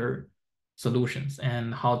better solutions,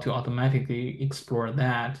 and how to automatically explore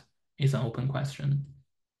that is an open question.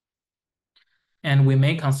 And we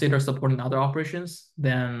may consider supporting other operations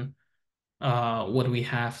than what we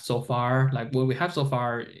have so far. Like what we have so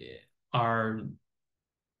far are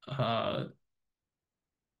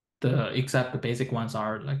except the basic ones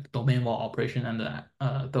are like domain wall operation and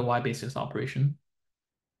the Y basis operation.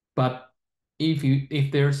 But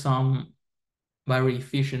if there's some very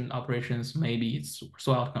efficient operations, maybe it's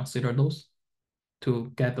worthwhile to consider those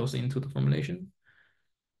to get those into the formulation.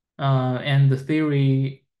 And the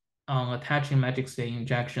theory on attaching magic state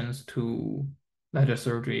injections to lattice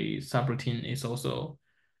surgery subroutine is also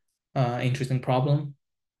an interesting problem,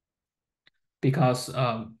 because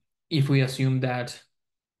if we assume that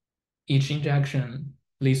each injection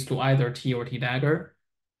leads to either T or T dagger,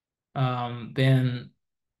 then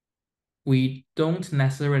we don't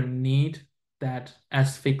necessarily need that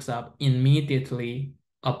S fix-up immediately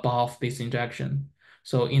above this injection.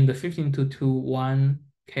 So in the 15-2-1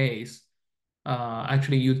 case,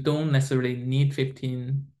 actually you don't necessarily need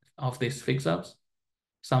 15 of these fix-ups.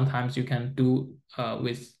 Sometimes you can do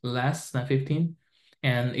with less than 15,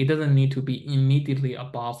 and it doesn't need to be immediately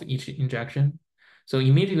above each injection. So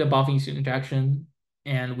immediately above each injection,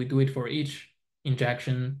 and we do it for each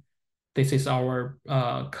injection. This is our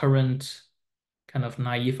current kind of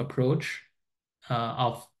naive approach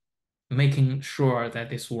of making sure that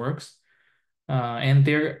this works. And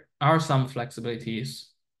there are some flexibilities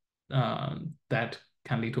that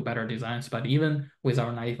can lead to better designs, but even with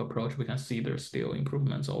our naive approach, we can see there's still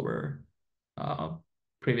improvements over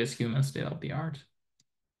previous human state of the art.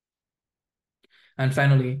 And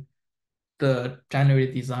finally, the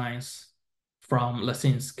generated designs from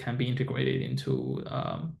Lattice can be integrated into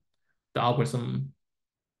the algorithm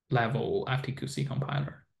level FTQC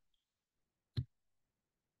compiler.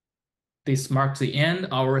 This marks the end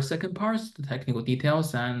of our second part, the technical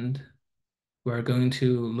details, and we're going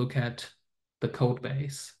to look at the code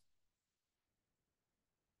base.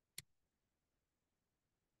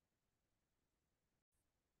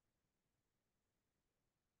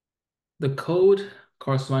 The code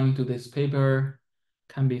corresponding to this paper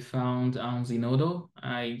can be found on Zenodo.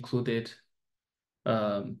 I included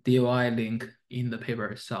a DOI link in the paper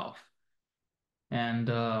itself. And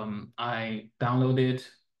I downloaded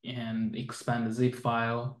and expand the zip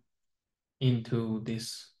file into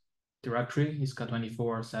this directory,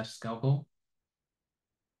 isca24/scalpel.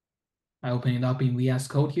 I open it up in VS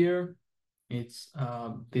Code here. It's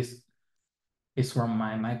this is from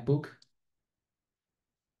my MacBook.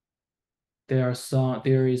 There is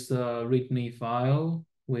a README file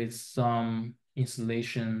with some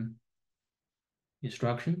installation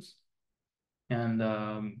instructions, and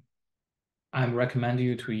I recommend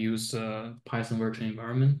you to use Python virtual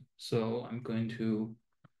environment. So I'm going to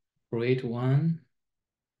create one.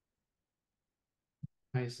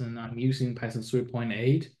 Python, I'm using Python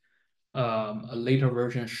 3.8. A later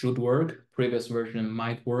version should work. Previous version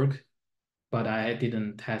might work, but I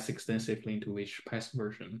didn't test extensively into which Python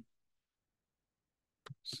version.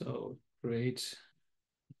 So great.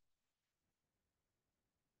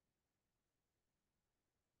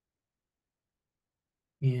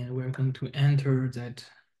 And we're going to enter that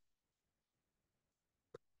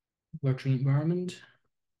virtual environment.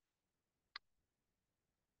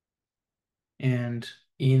 And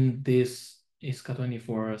in this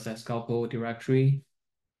isca24/scalpel directory,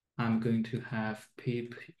 I'm going to have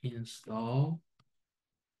pip install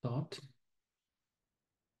dot.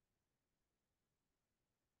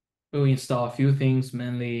 We'll install a few things.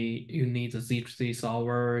 Mainly, you need the Z3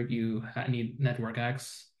 solver, you need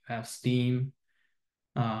NetworkX, have Steam,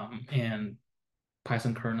 and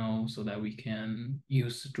Python kernel so that we can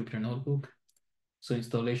use Jupyter Notebook. So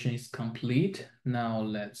installation is complete. Now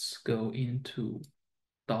let's go into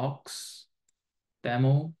docs,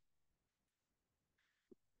 demo.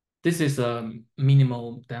 This is a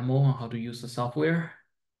minimal demo on how to use the software.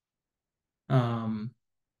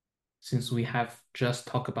 Since we have just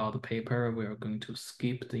talked about the paper, we are going to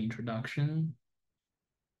skip the introduction.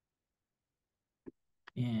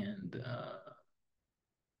 And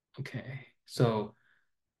okay, so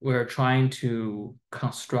we're trying to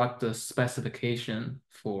construct the specification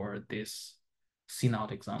for this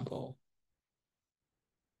CNOT example.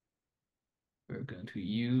 We're going to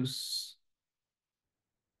use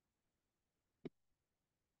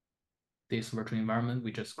this virtual environment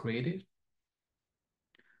we just created.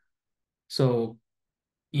 So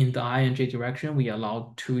in the I and J direction, we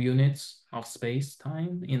allow 2 units of space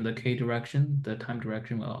time. In the K direction, the time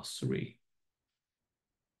direction will allow 3.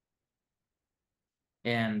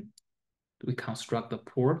 And we construct the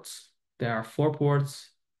ports. There are 4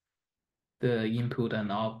 ports. The input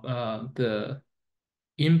of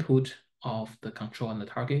the control and the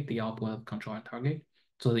target, the output of control and target.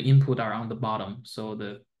 So the input are on the bottom. So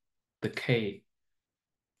the K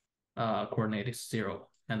coordinate is 0,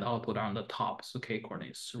 and the output are on the top. So K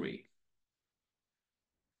coordinate is 3.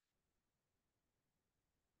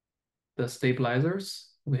 The stabilizers,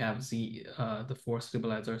 we have the 4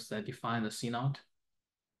 stabilizers that define the C naught.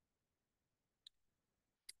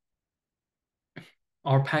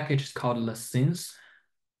 Our package is called Lattice,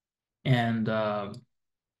 and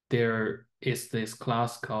there is this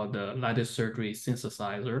class called the lattice surgery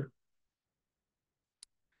synthesizer.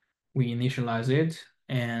 We initialize it,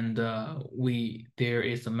 and there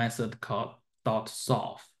is a method called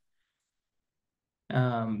 .solve.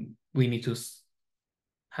 We need to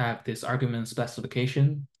have this argument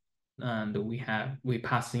specification, and we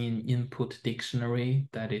pass in input dictionary,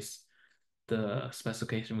 that is the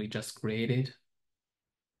specification we just created,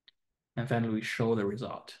 and finally we show the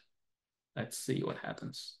result. Let's see what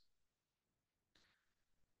happens.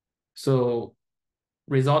 So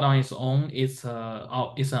result on its own is an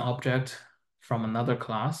object from another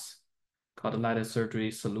class called lattice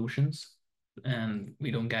surgery solutions, and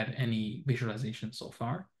we don't get any visualization so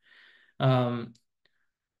far.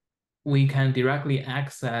 We can directly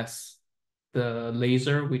access the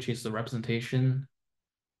laser, which is the representation,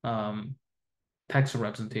 text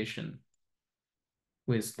representation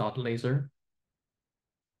with dot laser.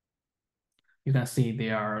 You can see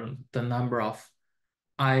there are the number of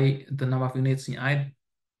units in I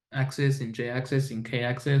axis, in J axis, in K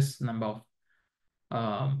axis, number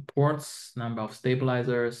of ports, number of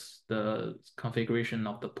stabilizers, the configuration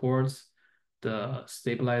of the ports, the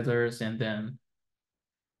stabilizers, and then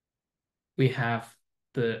we have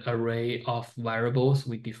the array of variables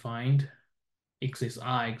we defined. Exists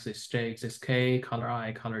I, exists J, exists K, color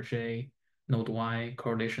I, color J, node Y,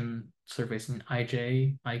 correlation surface in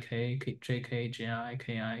IJ, IK, JK, JI,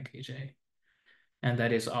 KI, KJ. And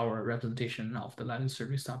that is our representation of the lattice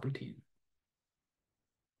surface subroutine.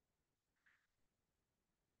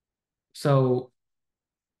 So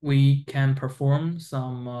we can perform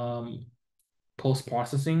some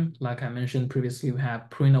post-processing. Like I mentioned previously, we have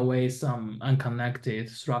print away some unconnected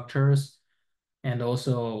structures and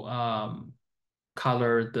also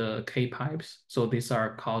color the K-pipes. So these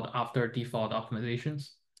are called after default optimizations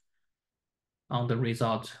on the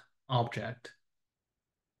result object.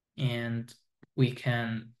 And we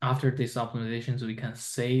can, after these optimizations, we can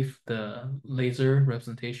save the laser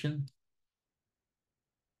representation.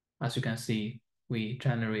 As you can see, we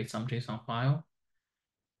generate some JSON file.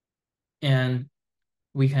 And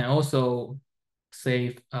we can also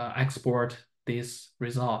export this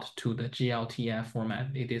result to the GLTF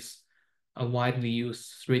format. It is a widely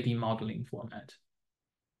used 3D modeling format.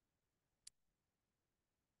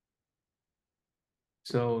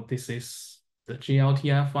 So this is the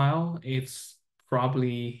GLTF file. It's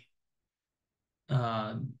probably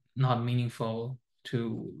not meaningful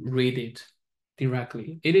to read it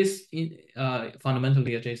directly. It is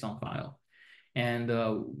fundamentally a JSON file. And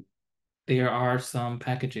there are some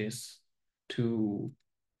packages to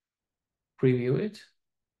preview it.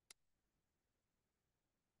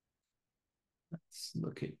 Let's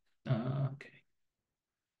look at, okay.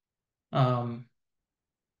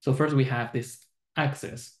 So first we have this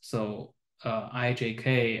axis. So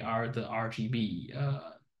IJK are the RGB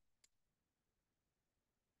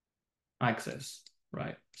axis,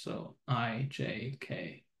 right? So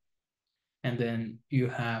IJK. And then you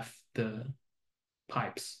have the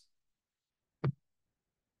pipes.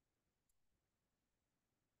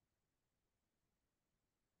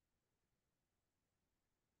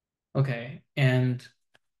 Okay, and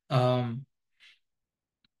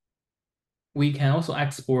we can also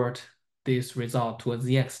export this result to a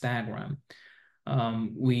ZX diagram.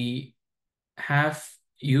 We have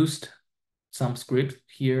used some script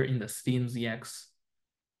here in the Steam ZX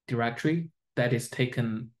directory that is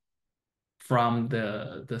taken from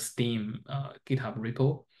the Steam GitHub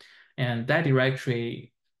repo. And that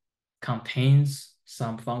directory contains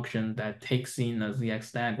some function that takes in a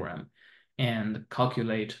ZX diagram and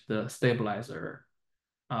calculate the stabilizer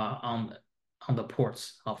on the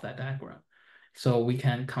ports of that diagram. So we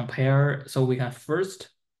can compare, so we can first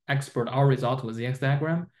export our result with ZX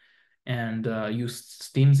diagram and use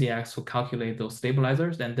Steam ZX to calculate those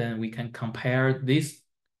stabilizers. And then we can compare these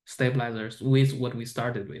stabilizers with what we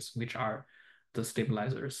started with, which are the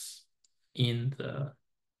stabilizers in the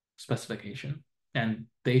specification. And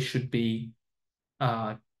they should be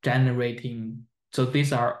generating, so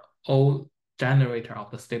these are all generator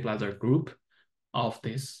of the stabilizer group of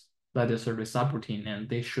this lattice survey subroutine, and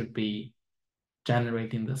they should be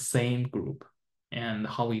generating the same group. And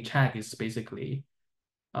how we check is basically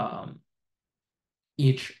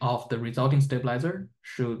each of the resulting stabilizer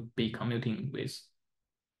should be commuting with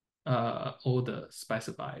all the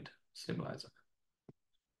specified stabilizer.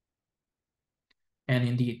 And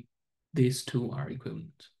indeed, these two are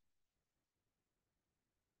equivalent.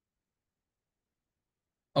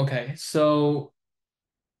 Okay, so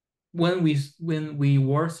when we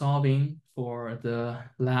were solving for the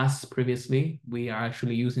last previously, we are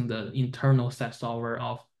actually using the internal set solver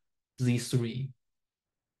of Z3.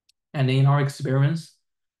 And in our experience,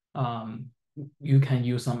 you can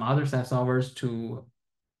use some other set solvers to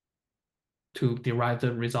derive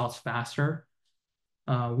the results faster.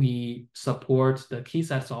 We support the key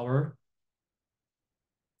set solver.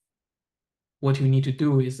 What you need to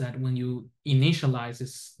do is that when you initialize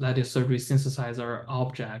this lattice surgery synthesizer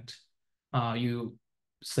object, you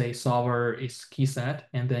say solver is key set,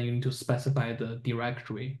 and then you need to specify the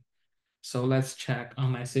directory. So let's check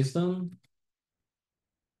on my system.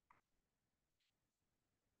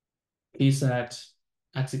 Key set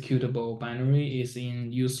executable binary is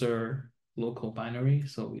in user local binary,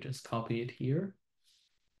 so we just copy it here.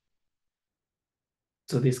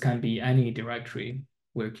 So this can be any directory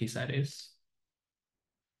where key set is.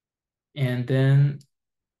 And then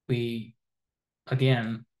we,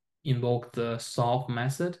 again, invoke the solve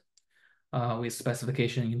method with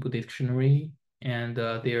specification input dictionary. And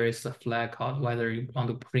there is a flag called whether you want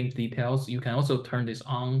to print details. You can also turn this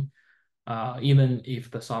on even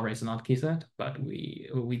if the solver is not key set, but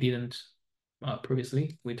we didn't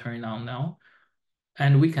previously. We turn it on now.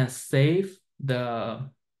 And we can save the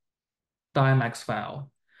dimax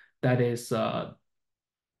file. That is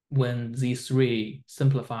when Z3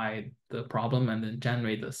 simplify the problem and then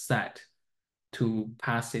generate the set to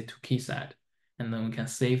pass it to key set. And then we can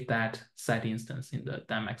save that set instance in the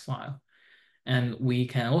dimax file. And we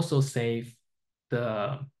can also save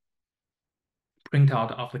the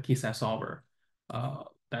printout of the key set solver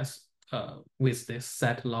that's with this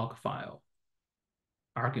set log file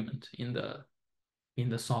argument in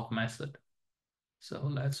the solve method. So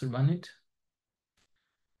let's run it.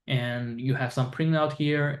 And you have some printout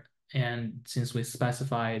here. And since we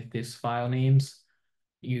specified these file names,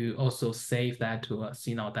 you also save that to a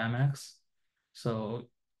CNOT Damax. So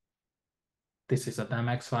this is a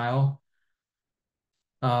Damax file.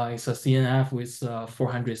 It's a CNF with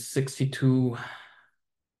 462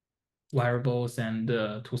 variables and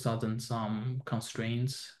 2000 some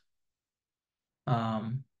constraints.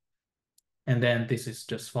 And then this is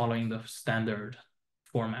just following the standard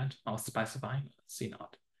format of specifying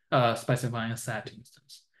CNOT, specifying a set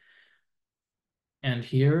instance. And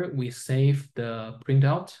here we save the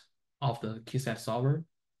printout of the key set solver.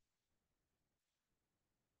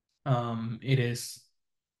 It is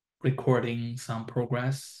recording some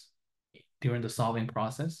progress during the solving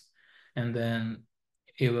process, and then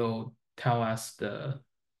it will tell us the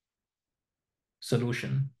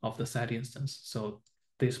solution of the set instance. So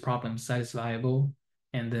this problem is satisfiable,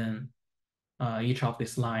 and then each of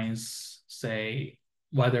these lines say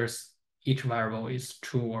whether each variable is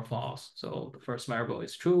true or false. So the first variable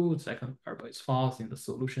is true, the second variable is false in the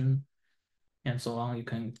solution, and so on. You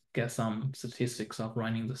can get some statistics of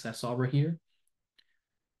running the set solver here.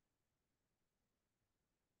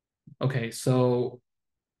 Okay, so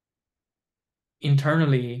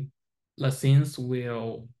internally, Lattice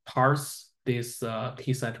will parse this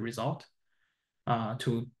key set result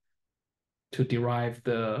to derive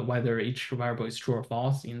the whether each variable is true or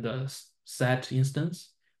false in the set instance.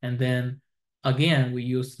 And then again, we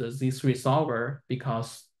use the Z3 solver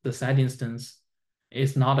because the set instance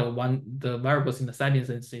is not the variables in the set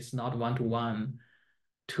instance is not one-to-one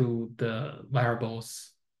to the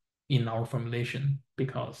variables in our formulation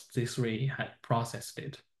because Z3 had processed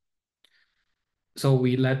it. So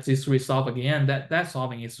we let Z3 solve again. That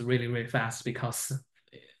solving is really, really fast because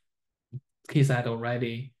KeySet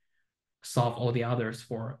already solved all the others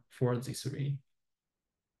for Z3.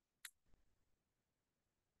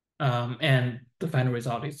 And the final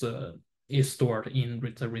result is stored in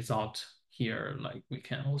the result here. Like we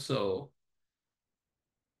can also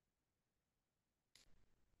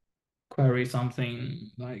query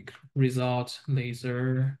something like result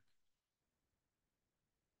laser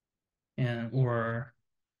and or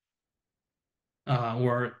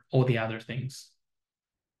all the other things.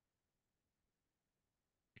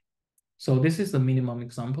 So this is the minimum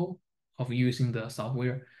example of using the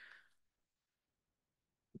software.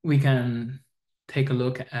 We can take a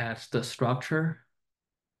look at the structure.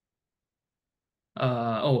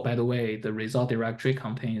 Oh, by the way, the result directory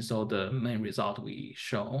contains all the main result we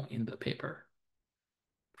show in the paper.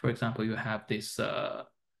 For example, you have this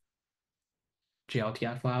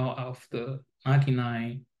GLTI file of the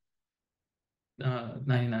 99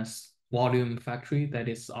 volume factory. That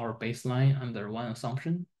is our baseline under one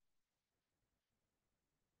assumption.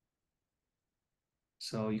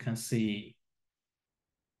 So you can see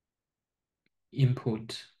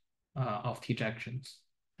input of T-jections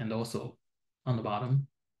and also on the bottom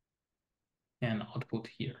and output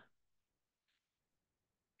here.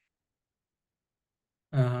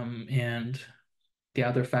 And the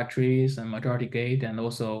other factories and majority gate, and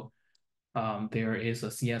also there is a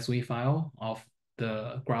CSV file of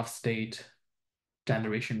the graph state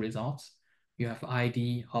generation results. You have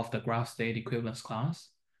ID of the graph state equivalence class,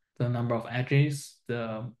 the number of edges,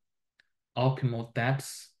 the optimal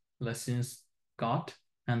depths the scenes got,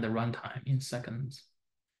 and the runtime in seconds.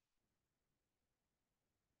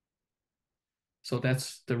 So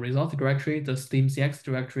that's the result directory. The SteamCX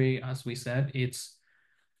directory, as we said, it's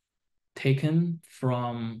taken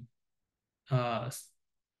from the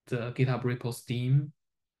GitHub repo Steam.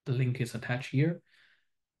 The link is attached here.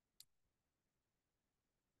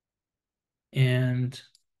 And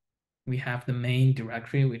we have the main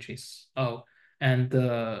directory, which is, and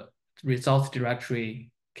the results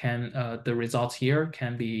directory can, the results here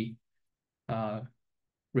can be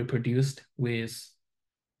reproduced with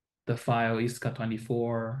the file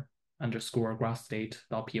isca24 underscore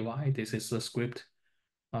graphstate.py. This is the script,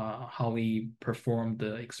 how we perform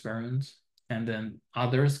the experiments. And then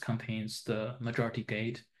others contains the majority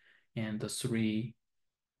gate and the three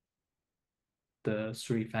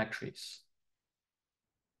factories.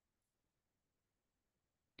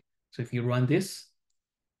 So if you run this,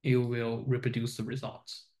 you will reproduce the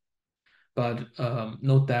results. But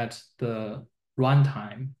note that the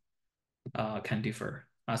runtime can differ,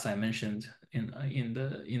 as I mentioned in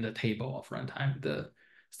the table of runtime. The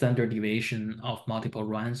standard deviation of multiple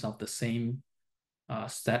runs of the same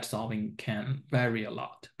set solving can vary a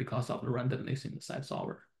lot because of the randomness in the set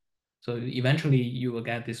solver. So eventually you will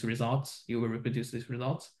get these results, you will reproduce these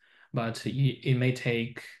results, but it may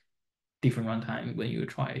take different runtime when you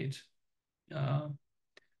try it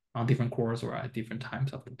on different cores or at different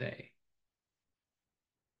times of the day.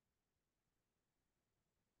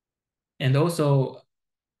 And also,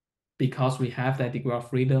 because we have that degree of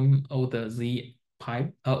freedom, all the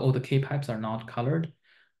all the K pipes are not colored.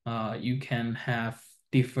 You can have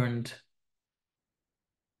different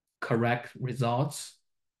correct results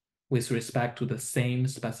with respect to the same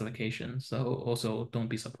specification. So also don't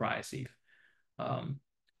be surprised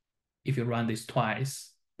if you run this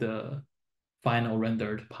twice, the final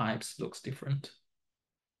rendered pipes looks different.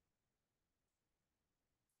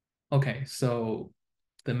 Okay, so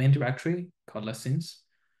the main directory called Lattice.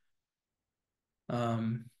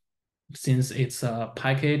 Since it's a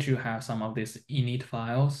package, you have some of these init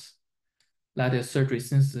files. Lattice surgery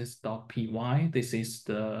synthesis.py.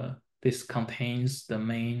 This contains the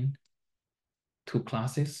main two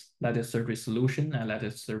classes, lattice surgery solution and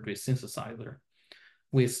lattice surgery synthesizer.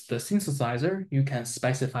 With the synthesizer, you can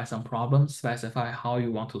specify some problems, specify how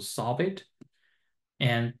you want to solve it,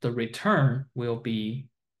 and the return will be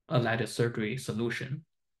a lattice surgery solution.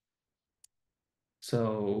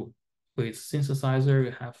 So with synthesizer,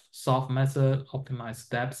 you have solve method, optimize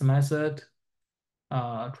steps method,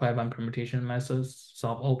 try one permutation methods,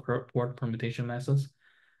 solve all port permutation methods.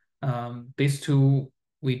 These two,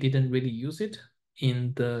 we didn't really use it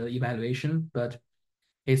in the evaluation, but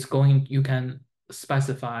you can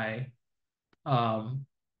specify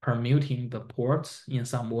permuting the ports in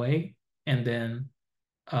some way. And then,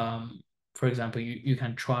 for example, you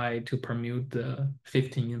can try to permute the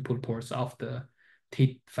 15 input ports of the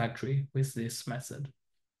T factory with this method.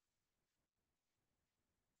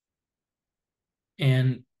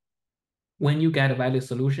 And when you get a valid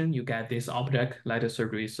solution, you get this object lattice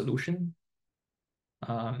surgery solution.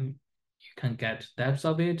 You can get depths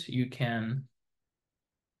of it. You can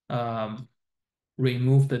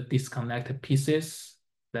remove the disconnected pieces.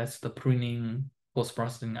 That's the pruning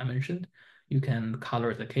post-processing I mentioned. You can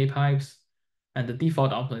color the K-pipes. And the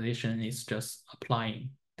default optimization is just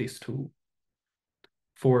applying these two.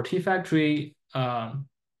 For T-factory,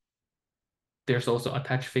 there's also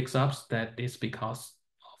attached fix-ups. That is because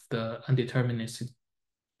of the undeterministic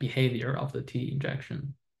behavior of the T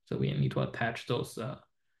injection. So we need to attach those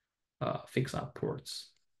fix-up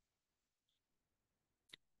ports.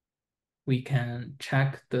 We can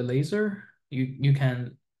check the laser. You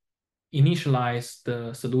can initialize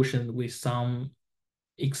the solution with some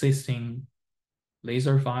existing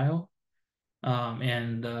laser file.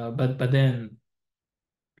 But then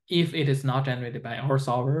if it is not generated by our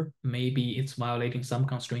solver, maybe it's violating some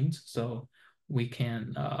constraints. So we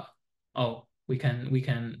can we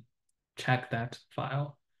can check that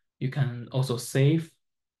file. You can also save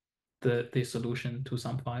the solution to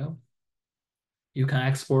some file. You can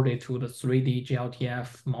export it to the 3D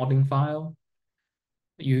GLTF modeling file.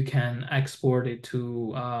 You can export it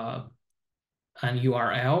to an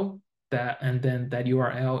URL and then that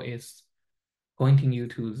URL is pointing you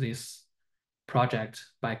to this project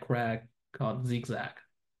by Craig called Zigzag.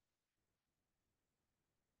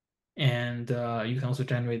 And you can also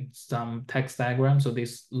generate some text diagrams. So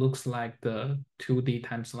this looks like the 2D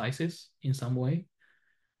time slices in some way.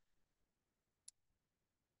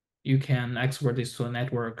 You can export this to a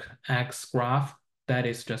network X graph. That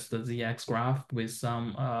is just the ZX graph with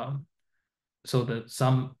some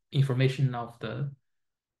some information of the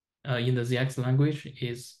in the ZX language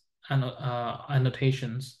is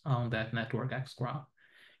annotations on that network X graph.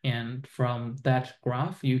 And from that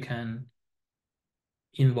graph, you can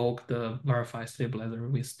invoke the verify stabilizer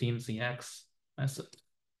with steamzx method.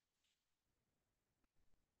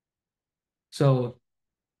 So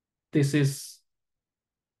this is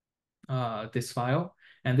this file,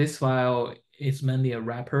 and this file is mainly a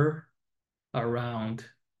wrapper around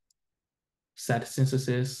set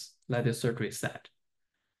synthesis lattice surgery set.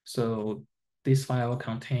 So this file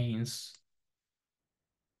contains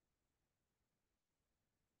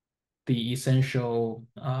the essential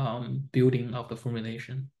building of the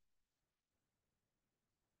formulation.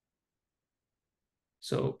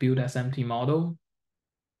 So build SMT model.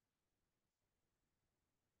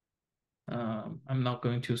 I'm not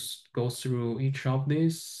going to go through each of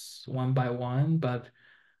these one by one, but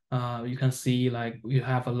you can see like you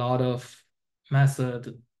have a lot of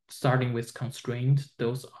method starting with constraint.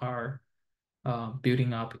 Those are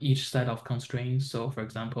building up each set of constraints. So for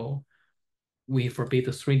example, we forbid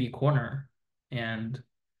the 3D corner and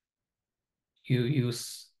you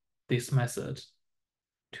use this method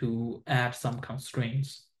to add some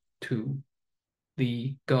constraints to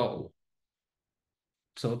the goal.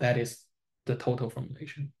 So that is the total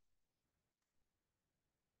formulation.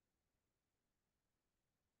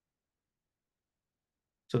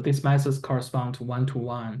 So these methods correspond to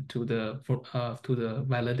one-to-one to the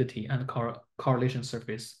validity and correlation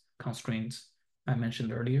surface constraints I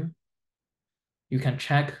mentioned earlier. You can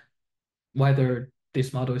check whether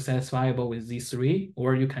this model is satisfiable with Z3,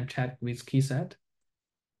 or you can check with keyset.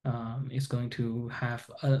 It's going to have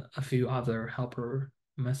a few other helper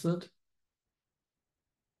method.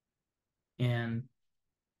 And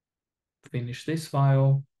finish this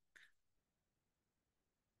file.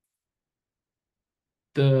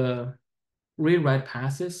 The rewrite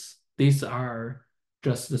passes, these are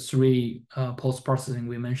just the three post-processing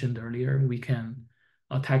we mentioned earlier. We can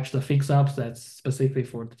attach the fix-ups that's specific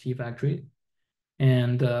for the T factory.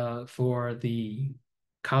 And for the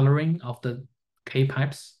coloring of the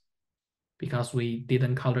K-pipes, because we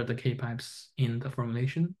didn't color the K-pipes in the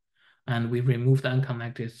formulation, and we removed the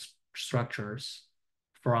unconnected structures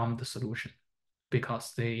from the solution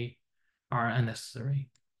because they are unnecessary.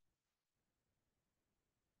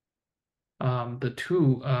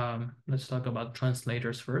 Let's talk about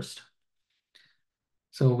translators first.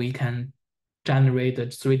 So we can generate the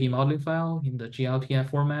 3D modeling file in the GLTF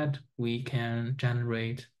format. We can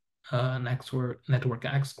generate a network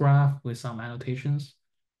X graph with some annotations.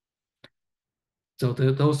 So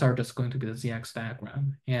those are just going to be the ZX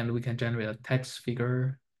diagram. And we can generate a text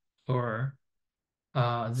figure or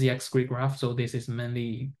ZX grid graph. So this is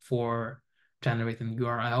mainly for generating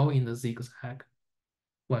URL in the Zigzag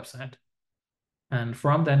website. And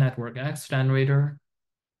from that network X generator,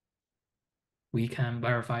 we can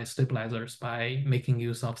verify stabilizers by making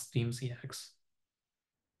use of steamzx.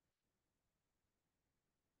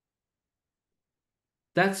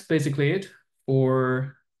 That's basically it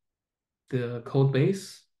for the code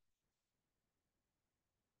base.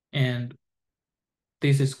 And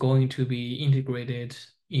this is going to be integrated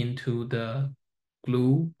into the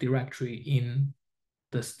glue directory in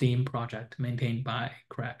the Steam project maintained by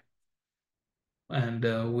Craig. And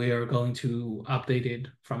we are going to update it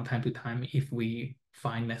from time to time if we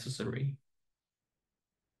find necessary.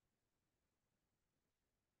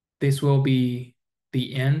 This will be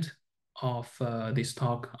the end of this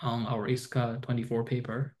talk on our ISCA 24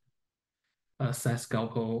 paper,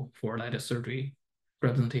 Scalpel for lattice surgery,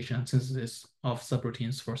 representation and synthesis of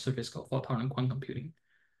subroutines for surface fault-tolerant quantum computing.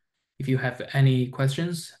 If you have any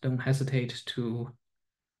questions, don't hesitate to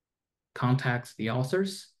contact the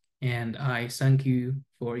authors, and I thank you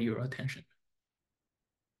for your attention.